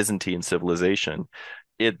 like the Byzantine civilization,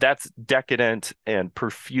 that's decadent and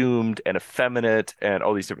perfumed and effeminate and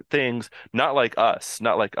all these different things, not like us,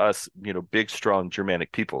 big, strong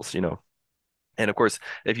Germanic peoples. And of course,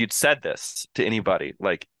 if you'd said this to anybody,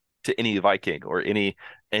 like to any Viking or any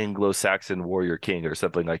Anglo-Saxon warrior king or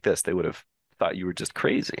something like this, they would have thought you were just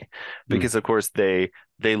crazy, mm, because of course they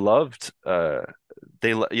loved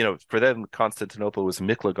for them Constantinople was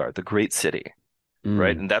Miklagard, the great city,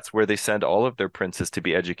 right? mm. And that's where they send all of their princes to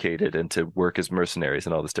be educated and to work as mercenaries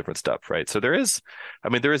and all this different stuff, right? So there is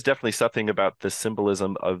definitely something about the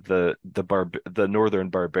symbolism of the northern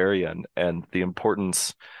barbarian and the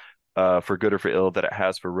importance for good or for ill that it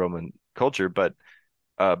has for Roman culture. But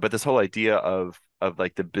this whole idea of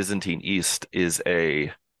like the Byzantine East is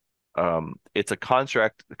it's a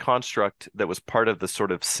construct that was part of the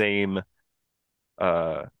sort of same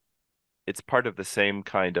uh it's part of the same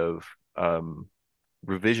kind of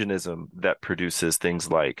revisionism that produces things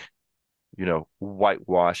like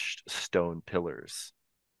whitewashed stone pillars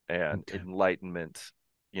and Okay. Enlightenment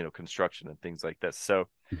construction and things like this. So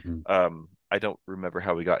Mhm. I don't remember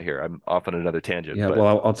how we got here. I'm off on another tangent, Yeah, but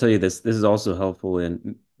well, I'll tell you this. This is also helpful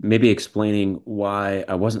in maybe explaining why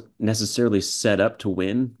I wasn't necessarily set up to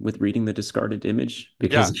win with reading The Discarded Image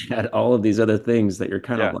because yeah, it had all of these other things that you're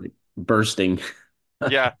kind of yeah, like bursting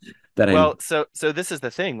yeah. that I Well, so this is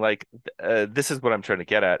the thing. Like, this is what I'm trying to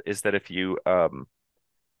get at is that if you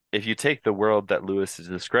take the world that Lewis is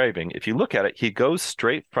describing, if you look at it, he goes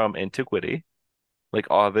straight from antiquity, like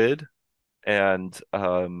Ovid, and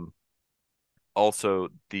also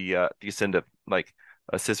the ascent of like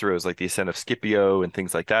Cicero's like the ascent of Scipio and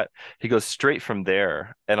things like that. He goes straight from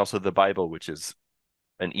there, and also the Bible, which is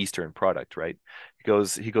an Eastern product, right?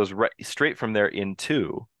 He goes right straight from there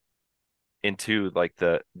into like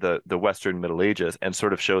the Western Middle Ages, and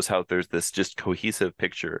sort of shows how there's this just cohesive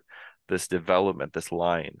picture, this development, this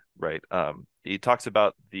line, right? He talks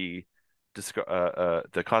about the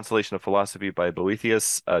Consolation of Philosophy by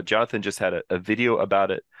Boethius. Jonathan just had a video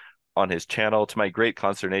about it on his channel. To my great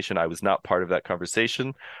consternation, I was not part of that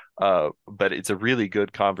conversation, but it's a really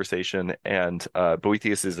good conversation. And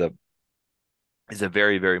Boethius is a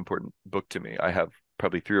very, very important book to me. I have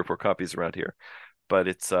probably three or four copies around here, but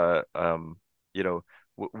it's you know,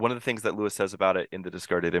 one of the things that Lewis says about it in The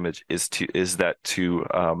Discarded Image is that to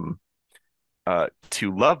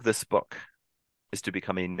love this book is to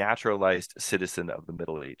become a naturalized citizen of the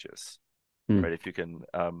Middle Ages, Mm. right? If you can,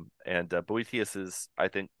 and Boethius is, I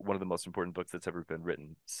think, one of the most important books that's ever been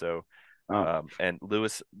written. So, Oh. and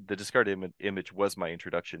Lewis, The Discarded Image was my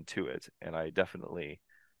introduction to it, and I definitely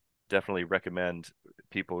recommend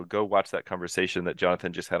people go watch that conversation that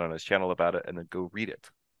Jonathan just had on his channel about it, and then go read it.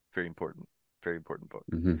 Very important, very important book.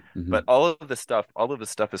 Hmm. But Hmm. all of the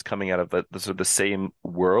stuff is coming out of the sort of the same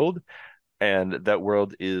world, and that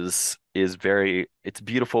world is very, it's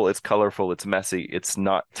beautiful, it's colorful, it's messy, it's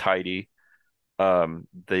not tidy.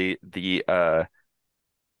 The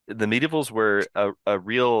medievals were a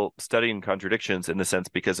real study in contradictions in the sense,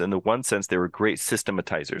 because in the one sense they were great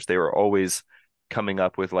systematizers. They were always coming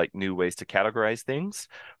up with like new ways to categorize things,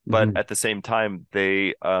 but Hmm. at the same time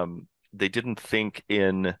they didn't think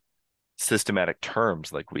in systematic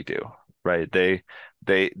terms like we do, right? They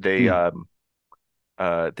they Mm. um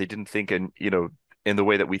they didn't think in, in the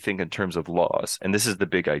way that we think in terms of laws. And this is the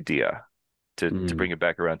big idea, to Mm. bring it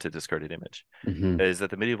back around to Discarded Image, Hmm. is that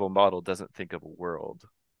the medieval model doesn't think of a world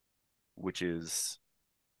which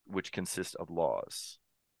consists of laws.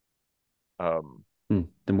 Um, Mm.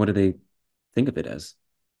 Then what do they think of it as?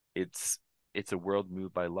 it's it's a world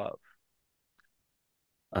moved by love.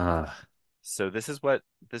 Ah. So this is what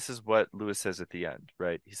Lewis says at the end,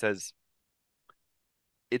 right? He says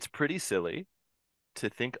it's pretty silly to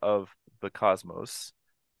think of the cosmos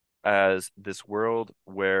as this world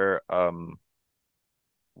where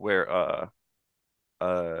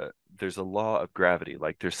there's a law of gravity,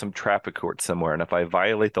 like there's some traffic court somewhere, and if I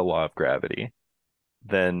violate the law of gravity,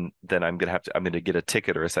 then I'm gonna get a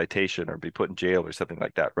ticket or a citation or be put in jail or something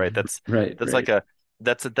like that, right? That's Right, that's like right. a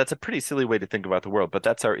that's a pretty silly way to think about the world, but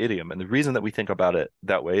that's our idiom. And the reason that we think about it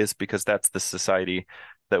that way is because that's the society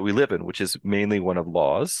that we live in, which is mainly one of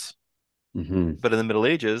laws. Hmm. But in the Middle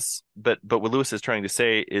Ages, but what Lewis is trying to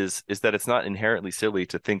say is that it's not inherently silly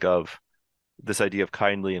to think of this idea of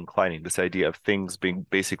kindly inclining, this idea of things being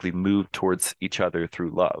basically moved towards each other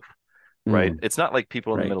through love, right? Mm. It's not like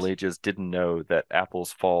people in the Middle Right. Ages didn't know that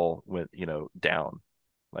apples fall when, down.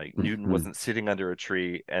 Like Newton Hmm. wasn't sitting under a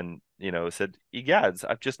tree and, said, "Egads,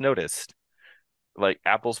 I've just noticed like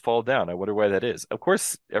apples fall down. I wonder why that is." Of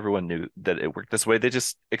course, everyone knew that it worked this way. They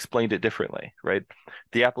just explained it differently, right?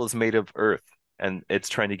 The apple is made of earth and it's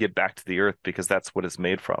trying to get back to the earth because that's what it's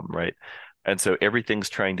made from, right? And so everything's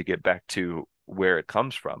trying to get back to where it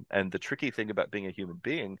comes from. And the tricky thing about being a human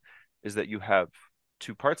being is that you have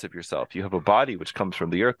two parts of yourself. You have a body which comes from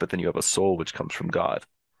the earth, but then you have a soul which comes from God.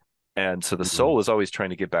 And so the Mm. soul is always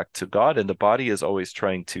trying to get back to God, and the body is always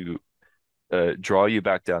trying to draw you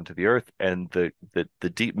back down to the earth. And the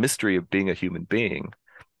deep mystery of being a human being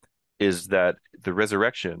is that the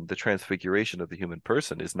resurrection, the transfiguration of the human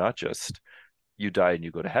person is not just you die and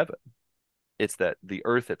you go to heaven. It's that the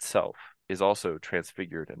earth itself is also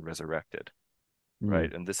transfigured and resurrected, Mm.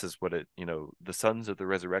 right? And this is what the sons of the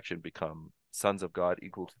resurrection become sons of God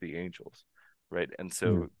equal to the angels, right? And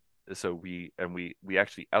Mm. so we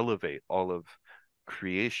actually elevate all of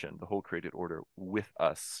creation, the whole created order, with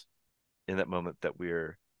us in that moment that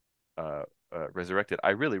we're resurrected.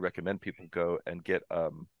 I really recommend people go and get. I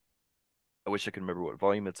wish I could remember what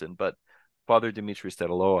volume it's in, but Father Dimitris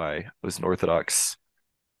Staniloae was an Orthodox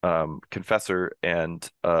confessor and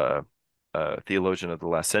theologian of the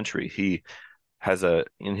last century. He has a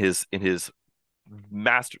in his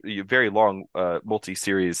master, very long,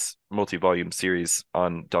 multi-volume series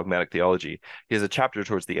on dogmatic theology. He has a chapter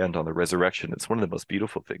towards the end on the resurrection. It's one of the most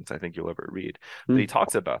beautiful things I think you'll ever read. But he Mm.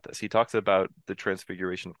 talks about this. He talks about the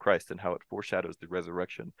transfiguration of Christ and how it foreshadows the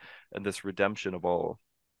resurrection and this redemption of all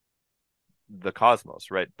the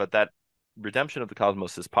cosmos, right? But that redemption of the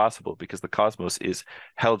cosmos is possible because the cosmos is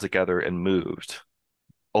held together and moved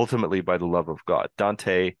ultimately by the love of God.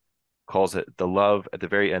 Dante calls it the love at the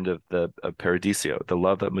very end of the of Paradiso, the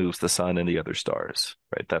love that moves the sun and the other stars,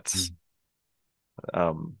 right? That's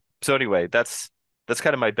Mm. so anyway, that's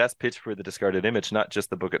kind of my best pitch for The Discarded Image, not just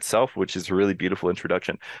the book itself, which is a really beautiful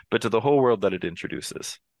introduction, but to the whole world that it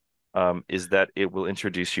introduces. Is that it will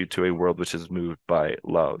introduce you to a world which is moved by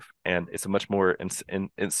love, and it's a much more,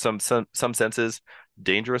 in some senses,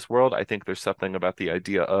 dangerous world. I think there's something about the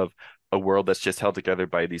idea of a world that's just held together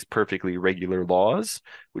by these perfectly regular laws,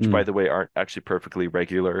 which, by Mm. the way, aren't actually perfectly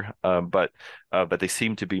regular, but they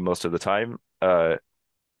seem to be most of the time.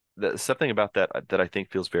 something about that that I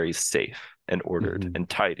think feels very safe and ordered Hmm. and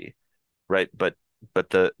tidy, right? But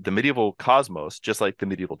the medieval cosmos, just like the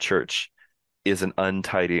medieval church, is an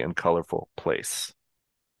untidy and colorful place.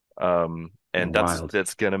 Yeah, And wild.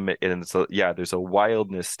 that's gonna make, and so yeah, there's a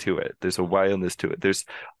wildness to it. There's a wildness to it. There's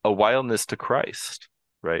a wildness to Christ,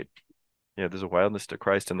 right? Yeah, there's a wildness to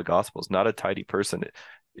Christ in the Gospels. Not a tidy person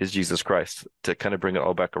is Jesus Christ, to kind of bring it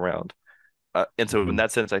all back around. And so in Hmm.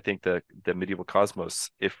 that sense, I think the medieval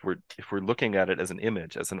cosmos, if we're looking at it as an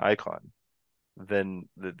image, as an icon, then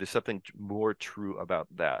there's something more true about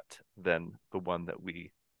that than the one that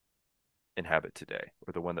we inhabit today,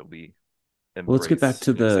 or the one that we Well, let's get back embrace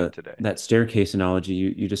to and accept the today. that staircase analogy.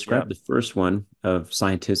 You Yeah. described the first one of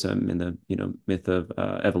scientism and the myth of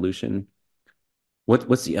evolution.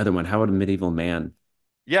 What's the other one? How would a medieval man?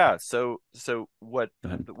 Yeah, so what Go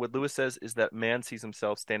ahead. what Lewis says is that man sees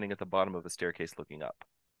himself standing at the bottom of a staircase looking up.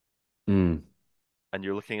 Mm, And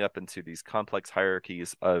you're looking up into these complex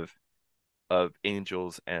hierarchies of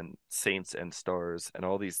angels and saints and stars and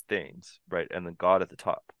all these things, right? And then God at the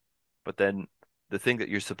top. But then the thing that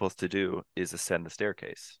you're supposed to do is ascend the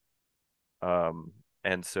staircase.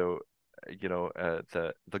 And so,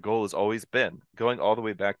 the goal has always been going all the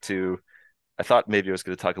way back to. I thought maybe I was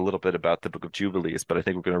going to talk a little bit about the Book of Jubilees, but I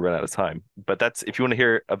think we're going to run out of time. But that's if you want to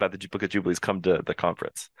hear about the Book of Jubilees, come to the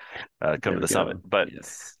conference, come there to we the summit. go. But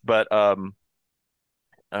Yes. but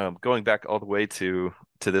going back all the way to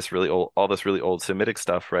this really old, all this really old Semitic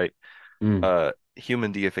stuff, right? Mm,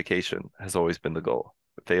 Human deification has always been the goal.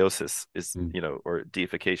 Theosis is, mm, or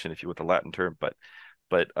deification, if you want the Latin term, but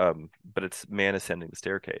it's man ascending the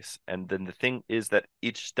staircase. And then the thing is that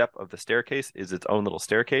each step of the staircase is its own little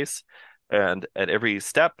staircase, and at every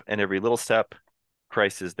step and every little step,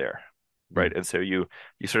 Christ is there, right? mm, And so you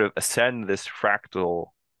sort of ascend this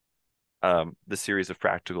the series of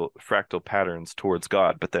fractal patterns towards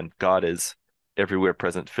God, but then God is everywhere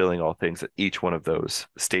present, filling all things at each one of those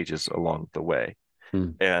stages along the way.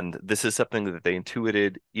 mm, And this is something that they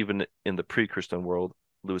intuited even in the pre-Christian world.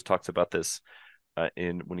 Lewis talks about this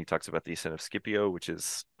in when he talks about the ascent of Scipio, which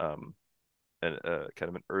is kind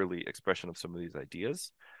of an early expression of some of these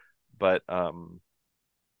ideas. But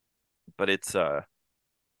but it's a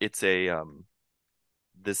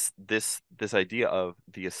this idea of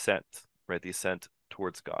the ascent, right? The ascent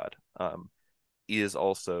towards God is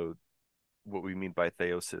also what we mean by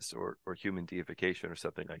theosis, or human deification, or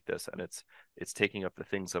something like this. And it's taking up the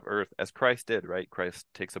things of earth as Christ did, right? Christ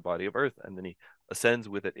takes a body of earth and then he ascends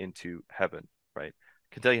with it into heaven, right?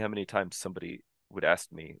 I can tell you how many times somebody would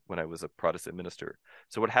ask me when I was a Protestant minister,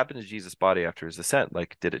 so what happened to Jesus' body after his ascent?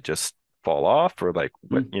 Like, did it just fall off, or like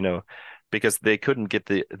what, mm, because they couldn't get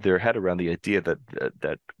their head around the idea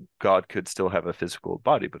that God could still have a physical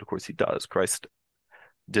body. But of course he does. Christ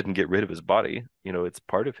didn't get rid of his body. It's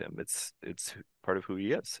part of him. It's part of who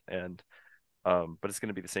he is. And but it's going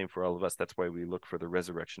to be the same for all of us. That's why we look for the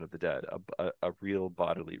resurrection of the dead, a real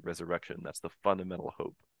bodily resurrection. That's the fundamental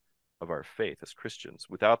hope of our faith as Christians.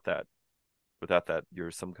 Without that,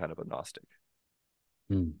 you're some kind of a Gnostic.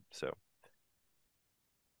 mm.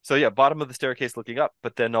 So yeah, bottom of the staircase looking up,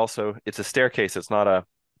 but then also it's a staircase. It's not a,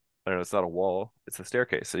 I don't know, it's not a wall. It's a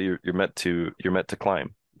staircase. So you're meant to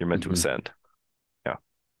climb. You're meant to Hmm. ascend. Yeah.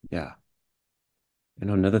 Yeah. I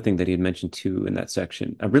know another thing that he had mentioned too in that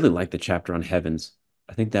section. I really like the chapter on heavens.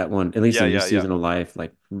 I think that one, at least Yeah, in yeah, his yeah. season of life,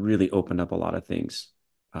 like really opened up a lot of things.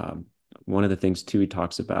 Um, One of the things too he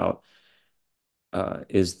talks about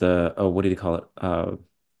is the what did he call it?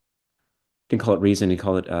 Didn't call it reason. He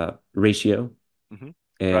called it ratio, Mm-hmm.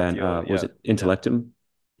 and Ratio, was yeah, it yeah, intellectum?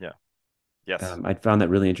 yeah. Yes. I found that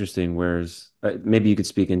really interesting. Whereas maybe you could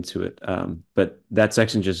speak into it, but that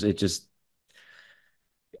section just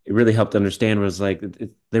it really helped understand was like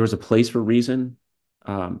there was a place for reason,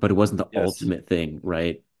 but it wasn't the Yes. ultimate thing,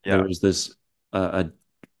 right? There Yeah. was this a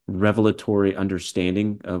revelatory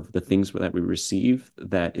understanding of the things that we receive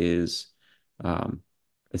that is, um,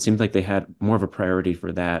 it seemed like they had more of a priority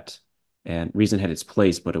for that, and reason had its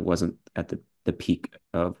place, but it wasn't at the peak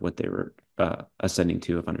of what they were ascending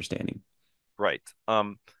to of understanding. Right.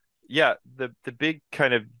 Yeah, the big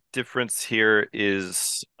kind of difference here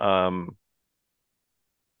is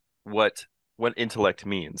what intellect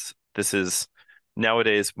means. This is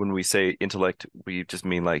nowadays when we say intellect, we just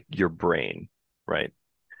mean like your brain, right?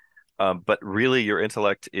 But really your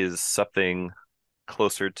intellect is something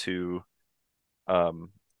closer to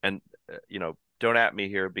um and don't at me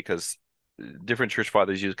here, because different church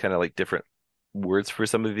fathers use kind of like different words for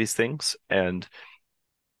some of these things. And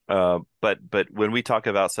but when we talk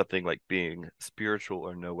about something like being spiritual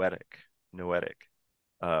or noetic,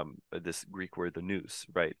 this Greek word, the nous,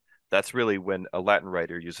 right? that's really when a Latin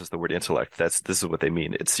writer uses the word intellect. This is what they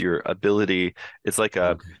mean. It's your ability. It's like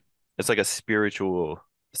a Okay. it's like a spiritual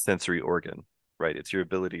sensory organ, right? It's your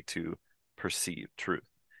ability to perceive truth.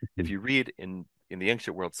 If Mhm. you read in the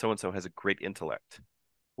ancient world, so and so has a great intellect,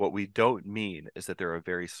 what we don't mean is that they're a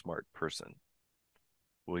very smart person.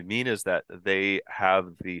 What we mean is that they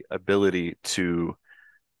have the ability to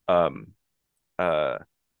um uh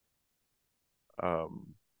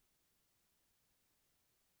um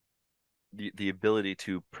the ability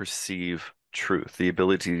to perceive truth, the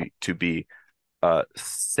ability to be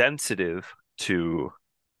sensitive to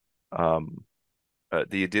um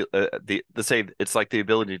the say it's like the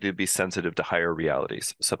ability to be sensitive to higher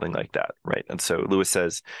realities, something like that, right? And so Lewis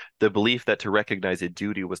says the belief that to recognize a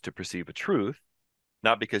duty was to perceive a truth,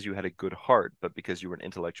 not because you had a good heart, but because you were an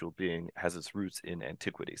intellectual being, has its roots in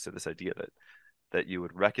antiquity. So this idea that you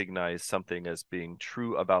would recognize something as being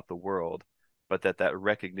true about the world, but that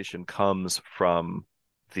recognition comes from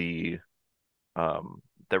the um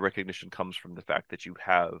that recognition comes from the fact that you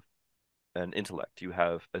have an intellect, you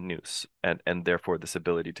have a nous, and therefore this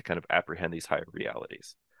ability to kind of apprehend these higher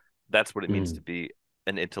realities. That's what it means to Mm. be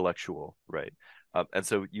an intellectual, right? And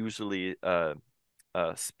so usually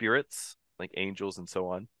spirits like angels and so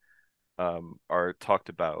on are talked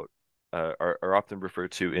about are often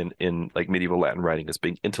referred to in like medieval Latin writing as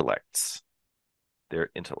being intellects. They're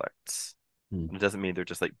intellects. Mm. And it doesn't mean they're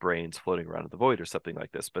just like brains floating around in the void or something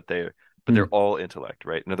like this, but they're Mm. all intellect,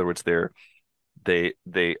 right? In other words, they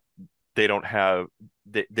they they don't have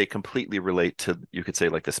they completely relate to, you could say,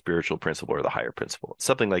 like the spiritual principle or the higher principle,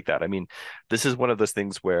 something like that. I mean, this is one of those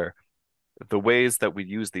things where the ways that we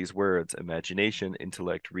use these words, imagination,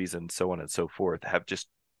 intellect, reason, so on and so forth, have just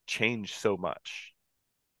changed so much.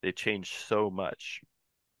 They changed so much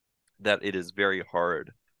that it is very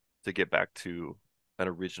hard to get back to an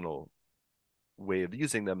original way of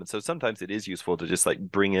using them. And so sometimes it is useful to just like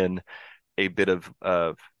bring in a bit of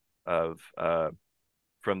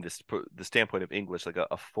from the standpoint of English, like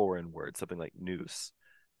a foreign word, something like noose,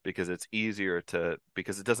 because it's easier to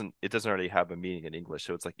because it doesn't already have a meaning in English,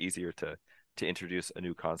 so it's like easier to introduce a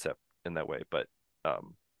new concept in that way.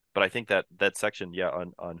 Um, but I think that section, yeah,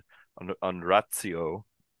 on ratio,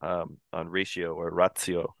 on ratio or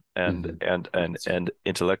ratio Mhm. and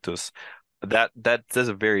intellectus, that is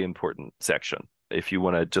a very important section if you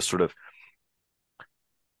want to just sort of,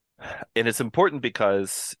 and it's important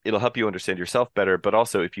because it'll help you understand yourself better, but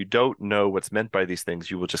also if you don't know what's meant by these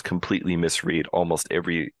things, you will just completely misread almost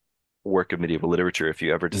every work of medieval literature if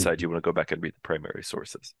you ever decide Mhm. you want to go back and read the primary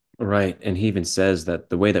sources. Right. And he even says that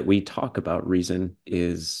the way that we talk about reason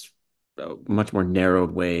is a much more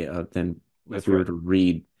narrowed way than if That's we were right. to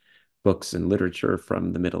read books and literature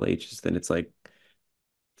from the Middle Ages, then it's like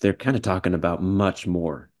they're kind of talking about much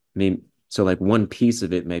more. I mean, so like one piece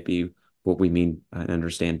of it might be what we mean and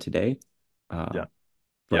understand today, uh, Yeah.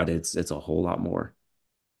 Yeah. but it's a whole lot more.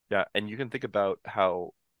 Yeah. And you can think about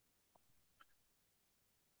how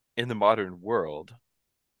in the modern world,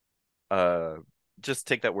 uh, just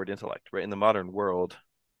take that word intellect, right? In the modern world,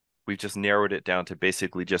 we've just narrowed it down to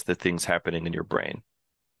basically just the things happening in your brain,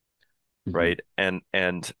 Mhm. right? And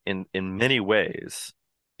in many ways,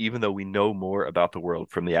 even though we know more about the world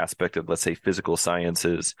from the aspect of, let's say, physical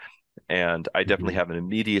sciences, and I definitely Mhm. have an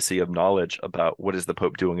immediacy of knowledge about what is the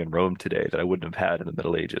Pope doing in Rome today that I wouldn't have had in the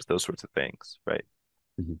Middle Ages, those sorts of things, right?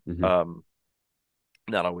 Mhm. Mhm. Um,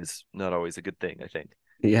 not always a good thing, I think.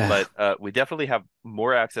 Yeah, But we definitely have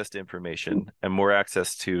more access to information and more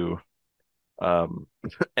access to um,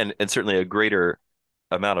 and certainly a greater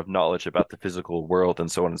amount of knowledge about the physical world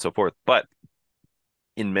and so on and so forth. But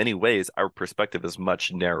in many ways, our perspective is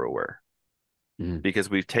much narrower Mhm. because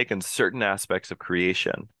we've taken certain aspects of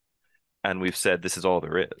creation and we've said this is all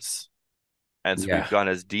there is. And so we've Yeah. gone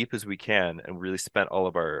as deep as we can and really spent all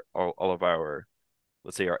of our,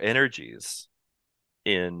 let's say, our energies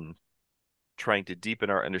in trying to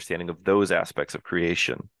deepen our understanding of those aspects of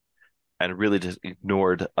creation and really just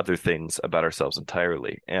ignored other things about ourselves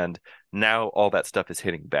entirely. And now all that stuff is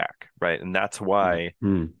hitting back, right? And that's why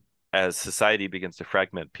Mhm. as society begins to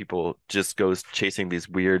fragment, people just goes chasing these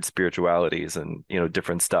weird spiritualities and,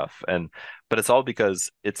 different stuff. And but it's all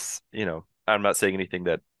because I'm not saying anything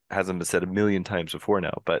that hasn't been said a million times before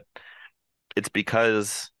now, but it's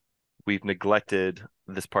because we've neglected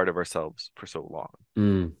this part of ourselves for so long.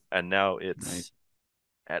 Mm. And now Right. it's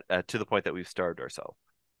to the point that we've starved ourselves.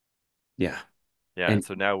 Yeah. Yeah, and And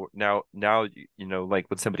so now like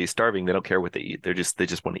when somebody's starving, they don't care what they eat. They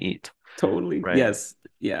just want to eat, totally, right? yes.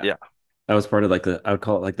 Yeah. Yeah. I was part of like I would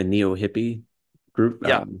call it like the neo hippie group,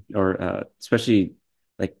 Yeah. or especially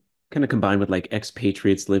like kind of combined with like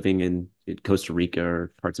expatriates living in Costa Rica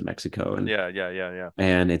or parts of Mexico, Yeah, yeah, yeah, yeah.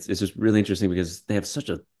 and it's just really interesting because they have such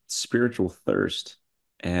a spiritual thirst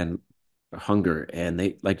and hunger, and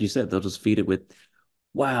they, like you said, they'll just feed it with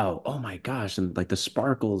wow, oh my gosh, and like the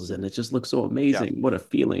sparkles, and it just looks so Yeah, amazing. What a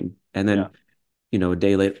feeling. And yeah. then, a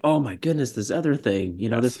day later, oh my goodness, this other thing,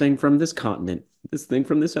 this Yes. thing from this continent, this thing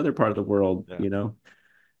from this other part of the world, Yeah.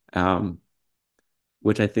 um,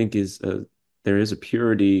 which I think is there is a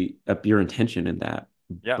purity, a pure intention in that,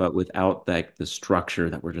 Yeah. but without like the structure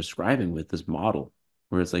that we're describing with this model,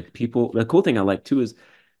 where it's like people, the cool thing I like too is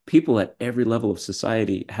people at every level of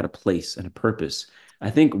society had a place and a purpose. I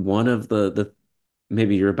think one of the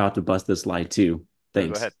maybe you're about to bust this lie too. No, go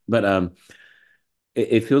Thanks. ahead. But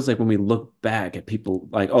it feels like when we look back at people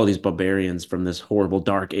like, oh, these barbarians from this horrible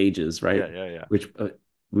dark ages, right? Yeah, yeah, yeah. Which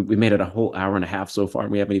we made it a whole hour and a half so far,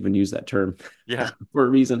 and we haven't even used that term Yeah, for a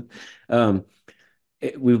reason. Um,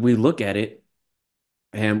 we look at it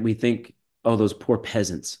and we think, oh, those poor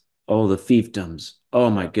peasants, oh, the fiefdoms, oh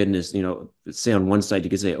my yeah. goodness, say on one side you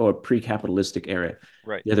could say, oh, a pre-capitalistic era,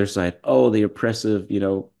 Right. the other side, oh, the oppressive,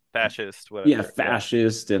 Fascist, yeah, whatever. Yeah.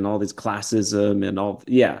 fascist and all this classism and all,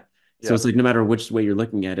 yeah. So Yeah. it's like no matter which way you're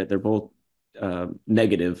looking at it, they're both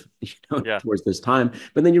negative, Yeah. towards this time.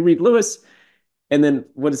 But then you read Lewis, and then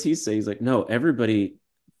what does he say? He's like, no, everybody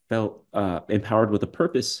felt empowered with a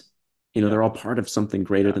purpose. Yeah. They're all part of something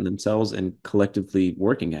greater Yeah. than themselves and collectively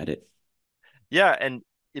working at it. Yeah, and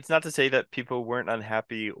it's not to say that people weren't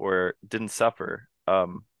unhappy or didn't suffer.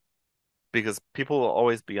 Because people will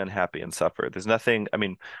always be unhappy and suffer. There's nothing, I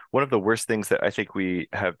mean, one of the worst things that I think we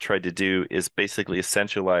have tried to do is basically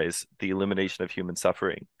essentialize the elimination of human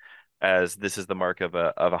suffering as this is the mark of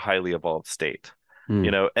a highly evolved state.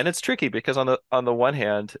 Mm, And it's tricky because on the one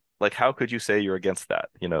hand, like how could you say you're against that?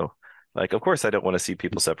 Like of course I don't want to see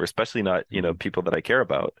people suffer, especially not, mm, people that I care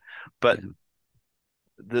about. But yeah.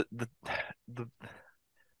 the the, the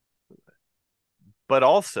but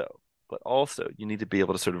also you need to be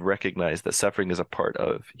able to sort of recognize that suffering is a part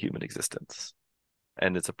of human existence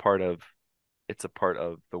and it's a part of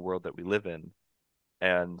the world that we live in,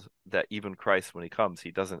 and that even Christ, when he comes,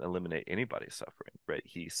 he doesn't eliminate anybody's suffering, right?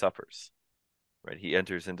 He suffers, right? He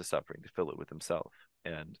enters into suffering to fill it with himself.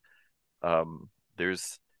 And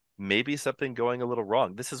there's maybe something going a little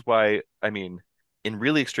wrong. This is why, I mean, in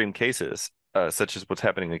really extreme cases, such as what's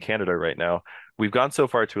happening in Canada right now, we've gone so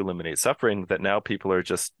far to eliminate suffering that now people are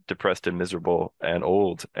just depressed and miserable and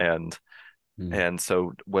old. And Mm, and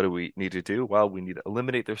so what do we need to do? Well, we need to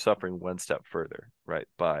eliminate their suffering one step further, right?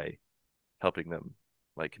 By helping them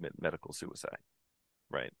like commit medical suicide,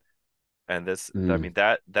 right? And I mm, mean,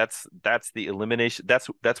 that's the elimination.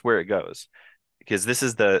 That's where it goes, because this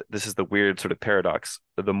is the weird sort of paradox.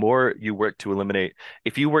 The more you work to eliminate,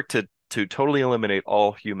 if you work to totally eliminate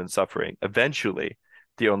all human suffering, eventually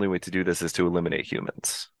the only way to do this is to eliminate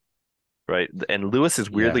humans, right? And Lewis is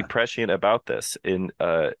weirdly yeah. prescient about this in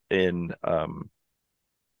That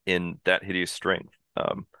Hideous Strength,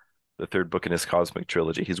 the third book in his cosmic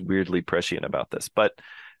trilogy. He's weirdly prescient about this, but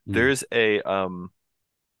Mm, there's a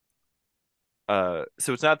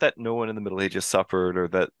so it's not that no one in the Middle Ages suffered, or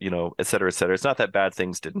that, et cetera, et cetera. It's not that bad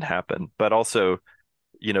things didn't happen, but also,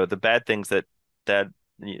 the bad things that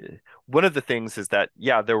one of the things is that,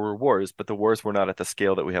 yeah, there were wars, but the wars were not at the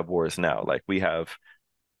scale that we have wars now. Like we have,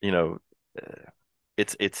 you know,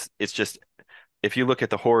 it's just, if you look at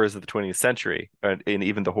the horrors of the 20th century, and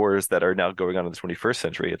even the horrors that are now going on in the 21st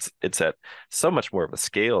century, it's at so much more of a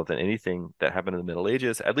scale than anything that happened in the Middle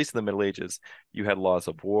Ages. At least in the Middle Ages, you had laws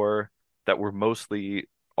of war that were mostly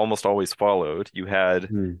almost always followed.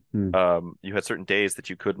 mm, mm, You had certain days that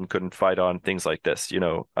you couldn't fight on, things like this,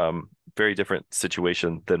 very different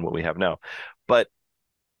situation than what we have now. But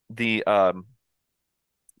the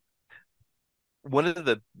one of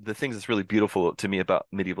the things that's really beautiful to me about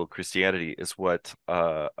medieval Christianity is what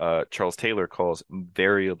Charles Taylor calls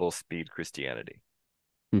variable speed Christianity.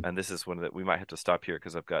 mm. And this is one that we might have to stop here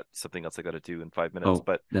because I've got something else I got to do in 5 minutes.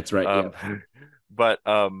 Oh, that's right. Yeah. Um, but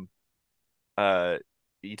uh,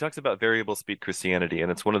 he talks about variable speed Christianity,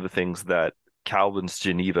 and it's one of the things that Calvin's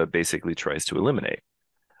Geneva basically tries to eliminate.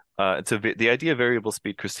 And so the idea of variable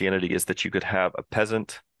speed Christianity is that you could have a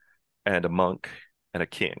peasant and a monk and a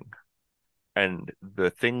king, and the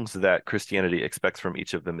things that Christianity expects from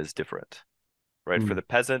each of them is different. Right. For Mm, the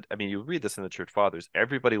peasant, I mean, you read this in the church fathers,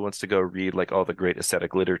 everybody wants to go read like all the great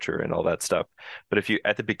ascetic literature and all that stuff. But if you,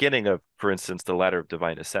 at the beginning of, for instance, the Ladder of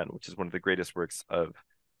Divine Ascent, which is one of the greatest works of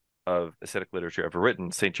ascetic literature ever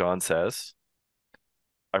written, St. John says,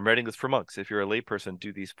 I'm writing this for monks. If you're a layperson,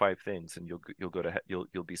 do these five things and you'll go to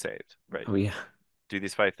you'll be saved, right? oh, yeah. Do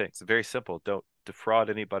these five things. Very simple. defraud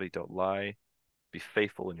anybody, don't lie, be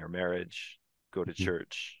faithful in your marriage, go to Mhm.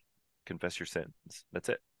 church, confess your sins. That's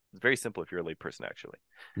it. It's very simple if you're a lay person, actually.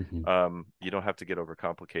 Mhm. You don't have to get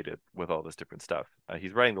overcomplicated with all this different stuff.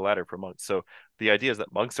 He's writing the ladder for monks, so the idea is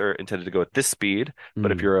that monks are intended to go at this speed.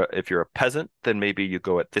 But Mm. if you're a peasant, then maybe you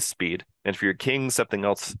go at this speed, and if you're a king, something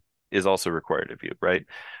else is also required of you, right?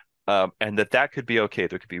 And that could be okay.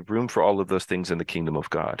 There could be room for all of those things in the kingdom of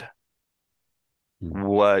God. Mm.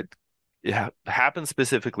 What happens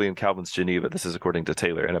specifically in Calvin's Geneva, this is according to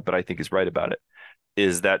Taylor, but I think he's right about it,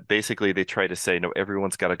 is that basically they try to say, no,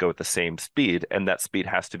 everyone's got to go at the same speed, and that speed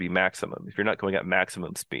has to be maximum. If you're not going at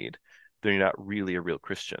maximum speed, then you're not really a real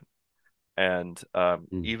Christian. And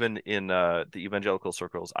Mm. even in the evangelical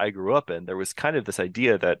circles I grew up in, there was kind of this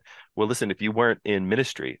idea that, well, listen, if you weren't in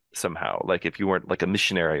ministry somehow, like if you weren't like a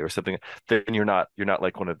missionary or something, then you're not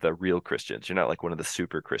like one of the real Christians. You're not like one of the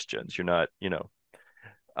super Christians. You're not,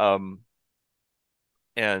 um,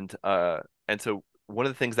 and so one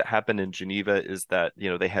of the things that happened in Geneva is that,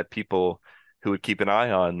 they had people who would keep an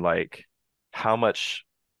eye on like how much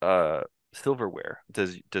uh silverware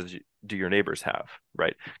do your neighbors have,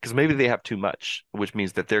 right? Because maybe they have too much, which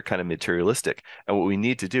means that they're kind of materialistic. And what we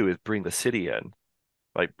need to do is bring the city in,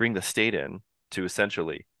 like bring the state in to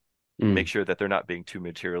essentially make Mm. sure that they're not being too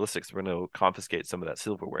materialistic. So we're going to confiscate some of that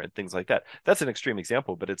silverware and things like that. That's an extreme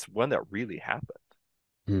example, but it's one that really happened.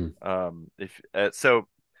 Mm. If so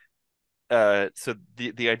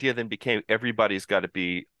the idea then became everybody's got to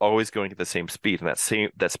be always going at the same speed, and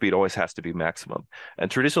that speed always has to be maximum. And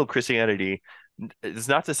traditional Christianity is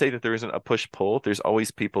not to say that there isn't a push pull. There's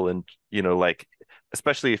always people in, like,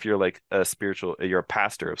 especially if you're like you're a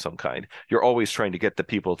pastor of some kind, you're always trying to get the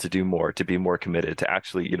people to do more, to be more committed, to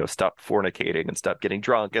actually, stop fornicating and stop getting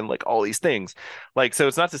drunk and like all these things. Like, so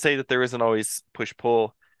it's not to say that there isn't always push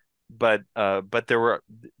pull, but there were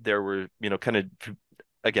kind of,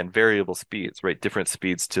 again, variable speeds, right? Different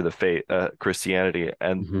speeds to the faith, Christianity.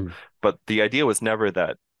 Mhm. But the idea was never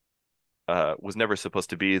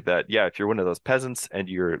supposed to be that, yeah, if you're one of those peasants and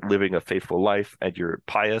you're living a faithful life and you're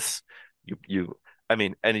pious, I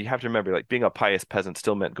mean, and you have to remember, like, being a pious peasant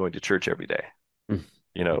still meant going to church every day, Mm.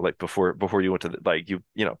 like before you went to like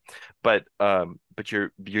but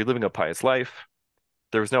you're living a pious life.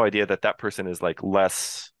 There was no idea that that person is like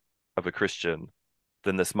less of a Christian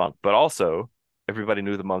than this monk. But also, everybody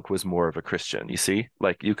knew the monk was more of a Christian. You see,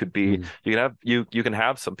 like Mm. you can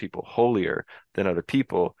have some people holier than other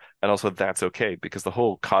people, and also that's okay because the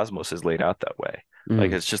whole cosmos is laid out that way.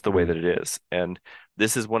 Like Mm. it's just the way Mm. that it is. And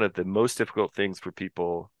this is one of the most difficult things for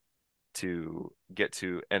people to get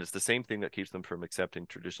to, and it's the same thing that keeps them from accepting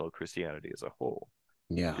traditional Christianity as a whole.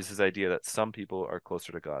 Yeah. Is this idea that some people are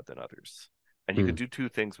closer to God than others. And you could Mm. do two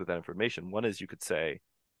things with that information. One is you could say,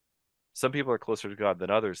 some people are closer to God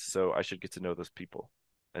than others, so I should get to know those people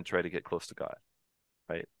and try to get close to God,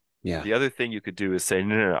 right? Yeah. The other thing you could do is say,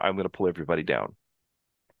 no, no, no, I'm going to pull everybody down.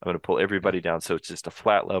 I'm going to pull Yeah. everybody down so it's just a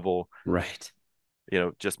flat level, Right.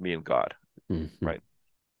 just me and God, Mhm. right?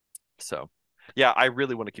 So, yeah, I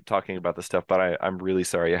really want to keep talking about this stuff, but I'm really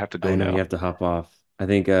sorry. I have to I go know you now. have to hop off. I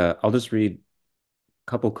think I'll just read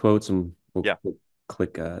a couple quotes and Yeah, we'll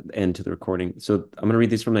click end to the recording. So I'm going to read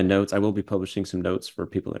these from my notes. I will be publishing some notes for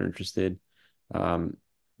people that are interested. Um,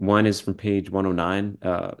 one is from page 109.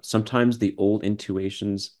 Sometimes the old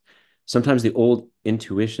intuitions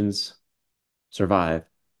survive.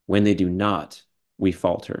 When they do not, we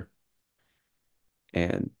falter.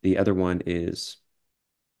 And the other one is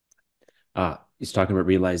he's talking about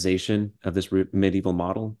realization of this medieval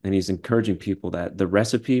model, and he's encouraging people that the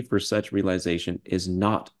recipe for such realization is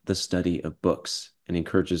not the study of books, and he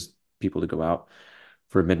encourages people to go out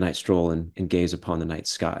for a midnight stroll and gaze upon the night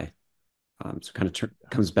sky. So kind of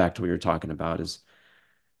comes back to what you're talking about is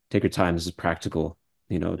take your time. This is practical,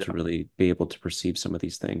 to yeah, really be able to perceive some of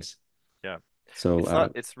these things. yeah. So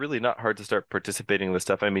It's really not hard to start participating in this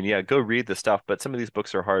stuff. I mean, yeah, go read the stuff, but some of these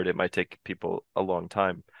books are hard. It might take people a long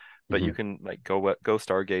time, but you mhm, can like go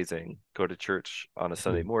stargazing, go to church on a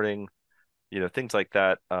Sunday mhm. morning, things like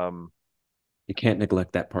that. You can't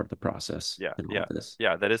neglect that part of the process Yeah, in all yeah, of this.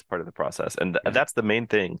 yeah, that is part of the process. And Yeah. that's the main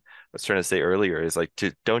thing I was trying to say earlier is like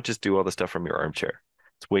don't just do all the stuff from your armchair.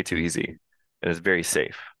 It's way too Mm. easy and it's very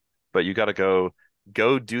safe. But you got to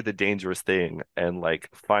go do the dangerous thing and like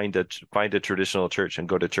find a traditional church and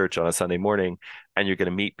go to church on a Sunday morning, and you're going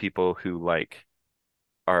to meet people who like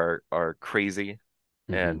are crazy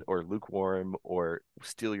Mhm. and or lukewarm or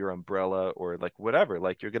steal your umbrella or like whatever.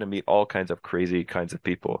 Like you're going to meet all kinds of crazy kinds of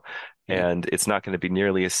people, Yeah. and it's not going to be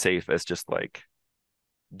nearly as safe as just like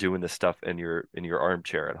doing this stuff in your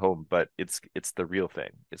armchair at home. But it's the real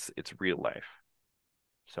thing. It's real life.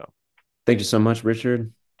 So Thank you so much,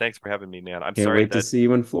 Richard. Thanks for having me, man. I'm Can't sorry wait to that see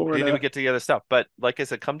you in we didn't even Florida. get to the other stuff, but like I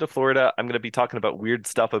said, come to Florida. I'm going to be talking about weird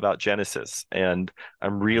stuff about Genesis, and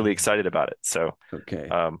I'm really excited about it.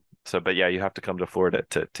 Okay. But yeah, you have to come to Florida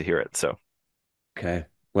to hear it. So, Okay.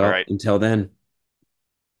 all Well, right, until then,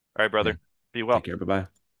 all right, yeah, brother. Be take well. care. Bye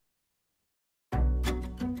bye.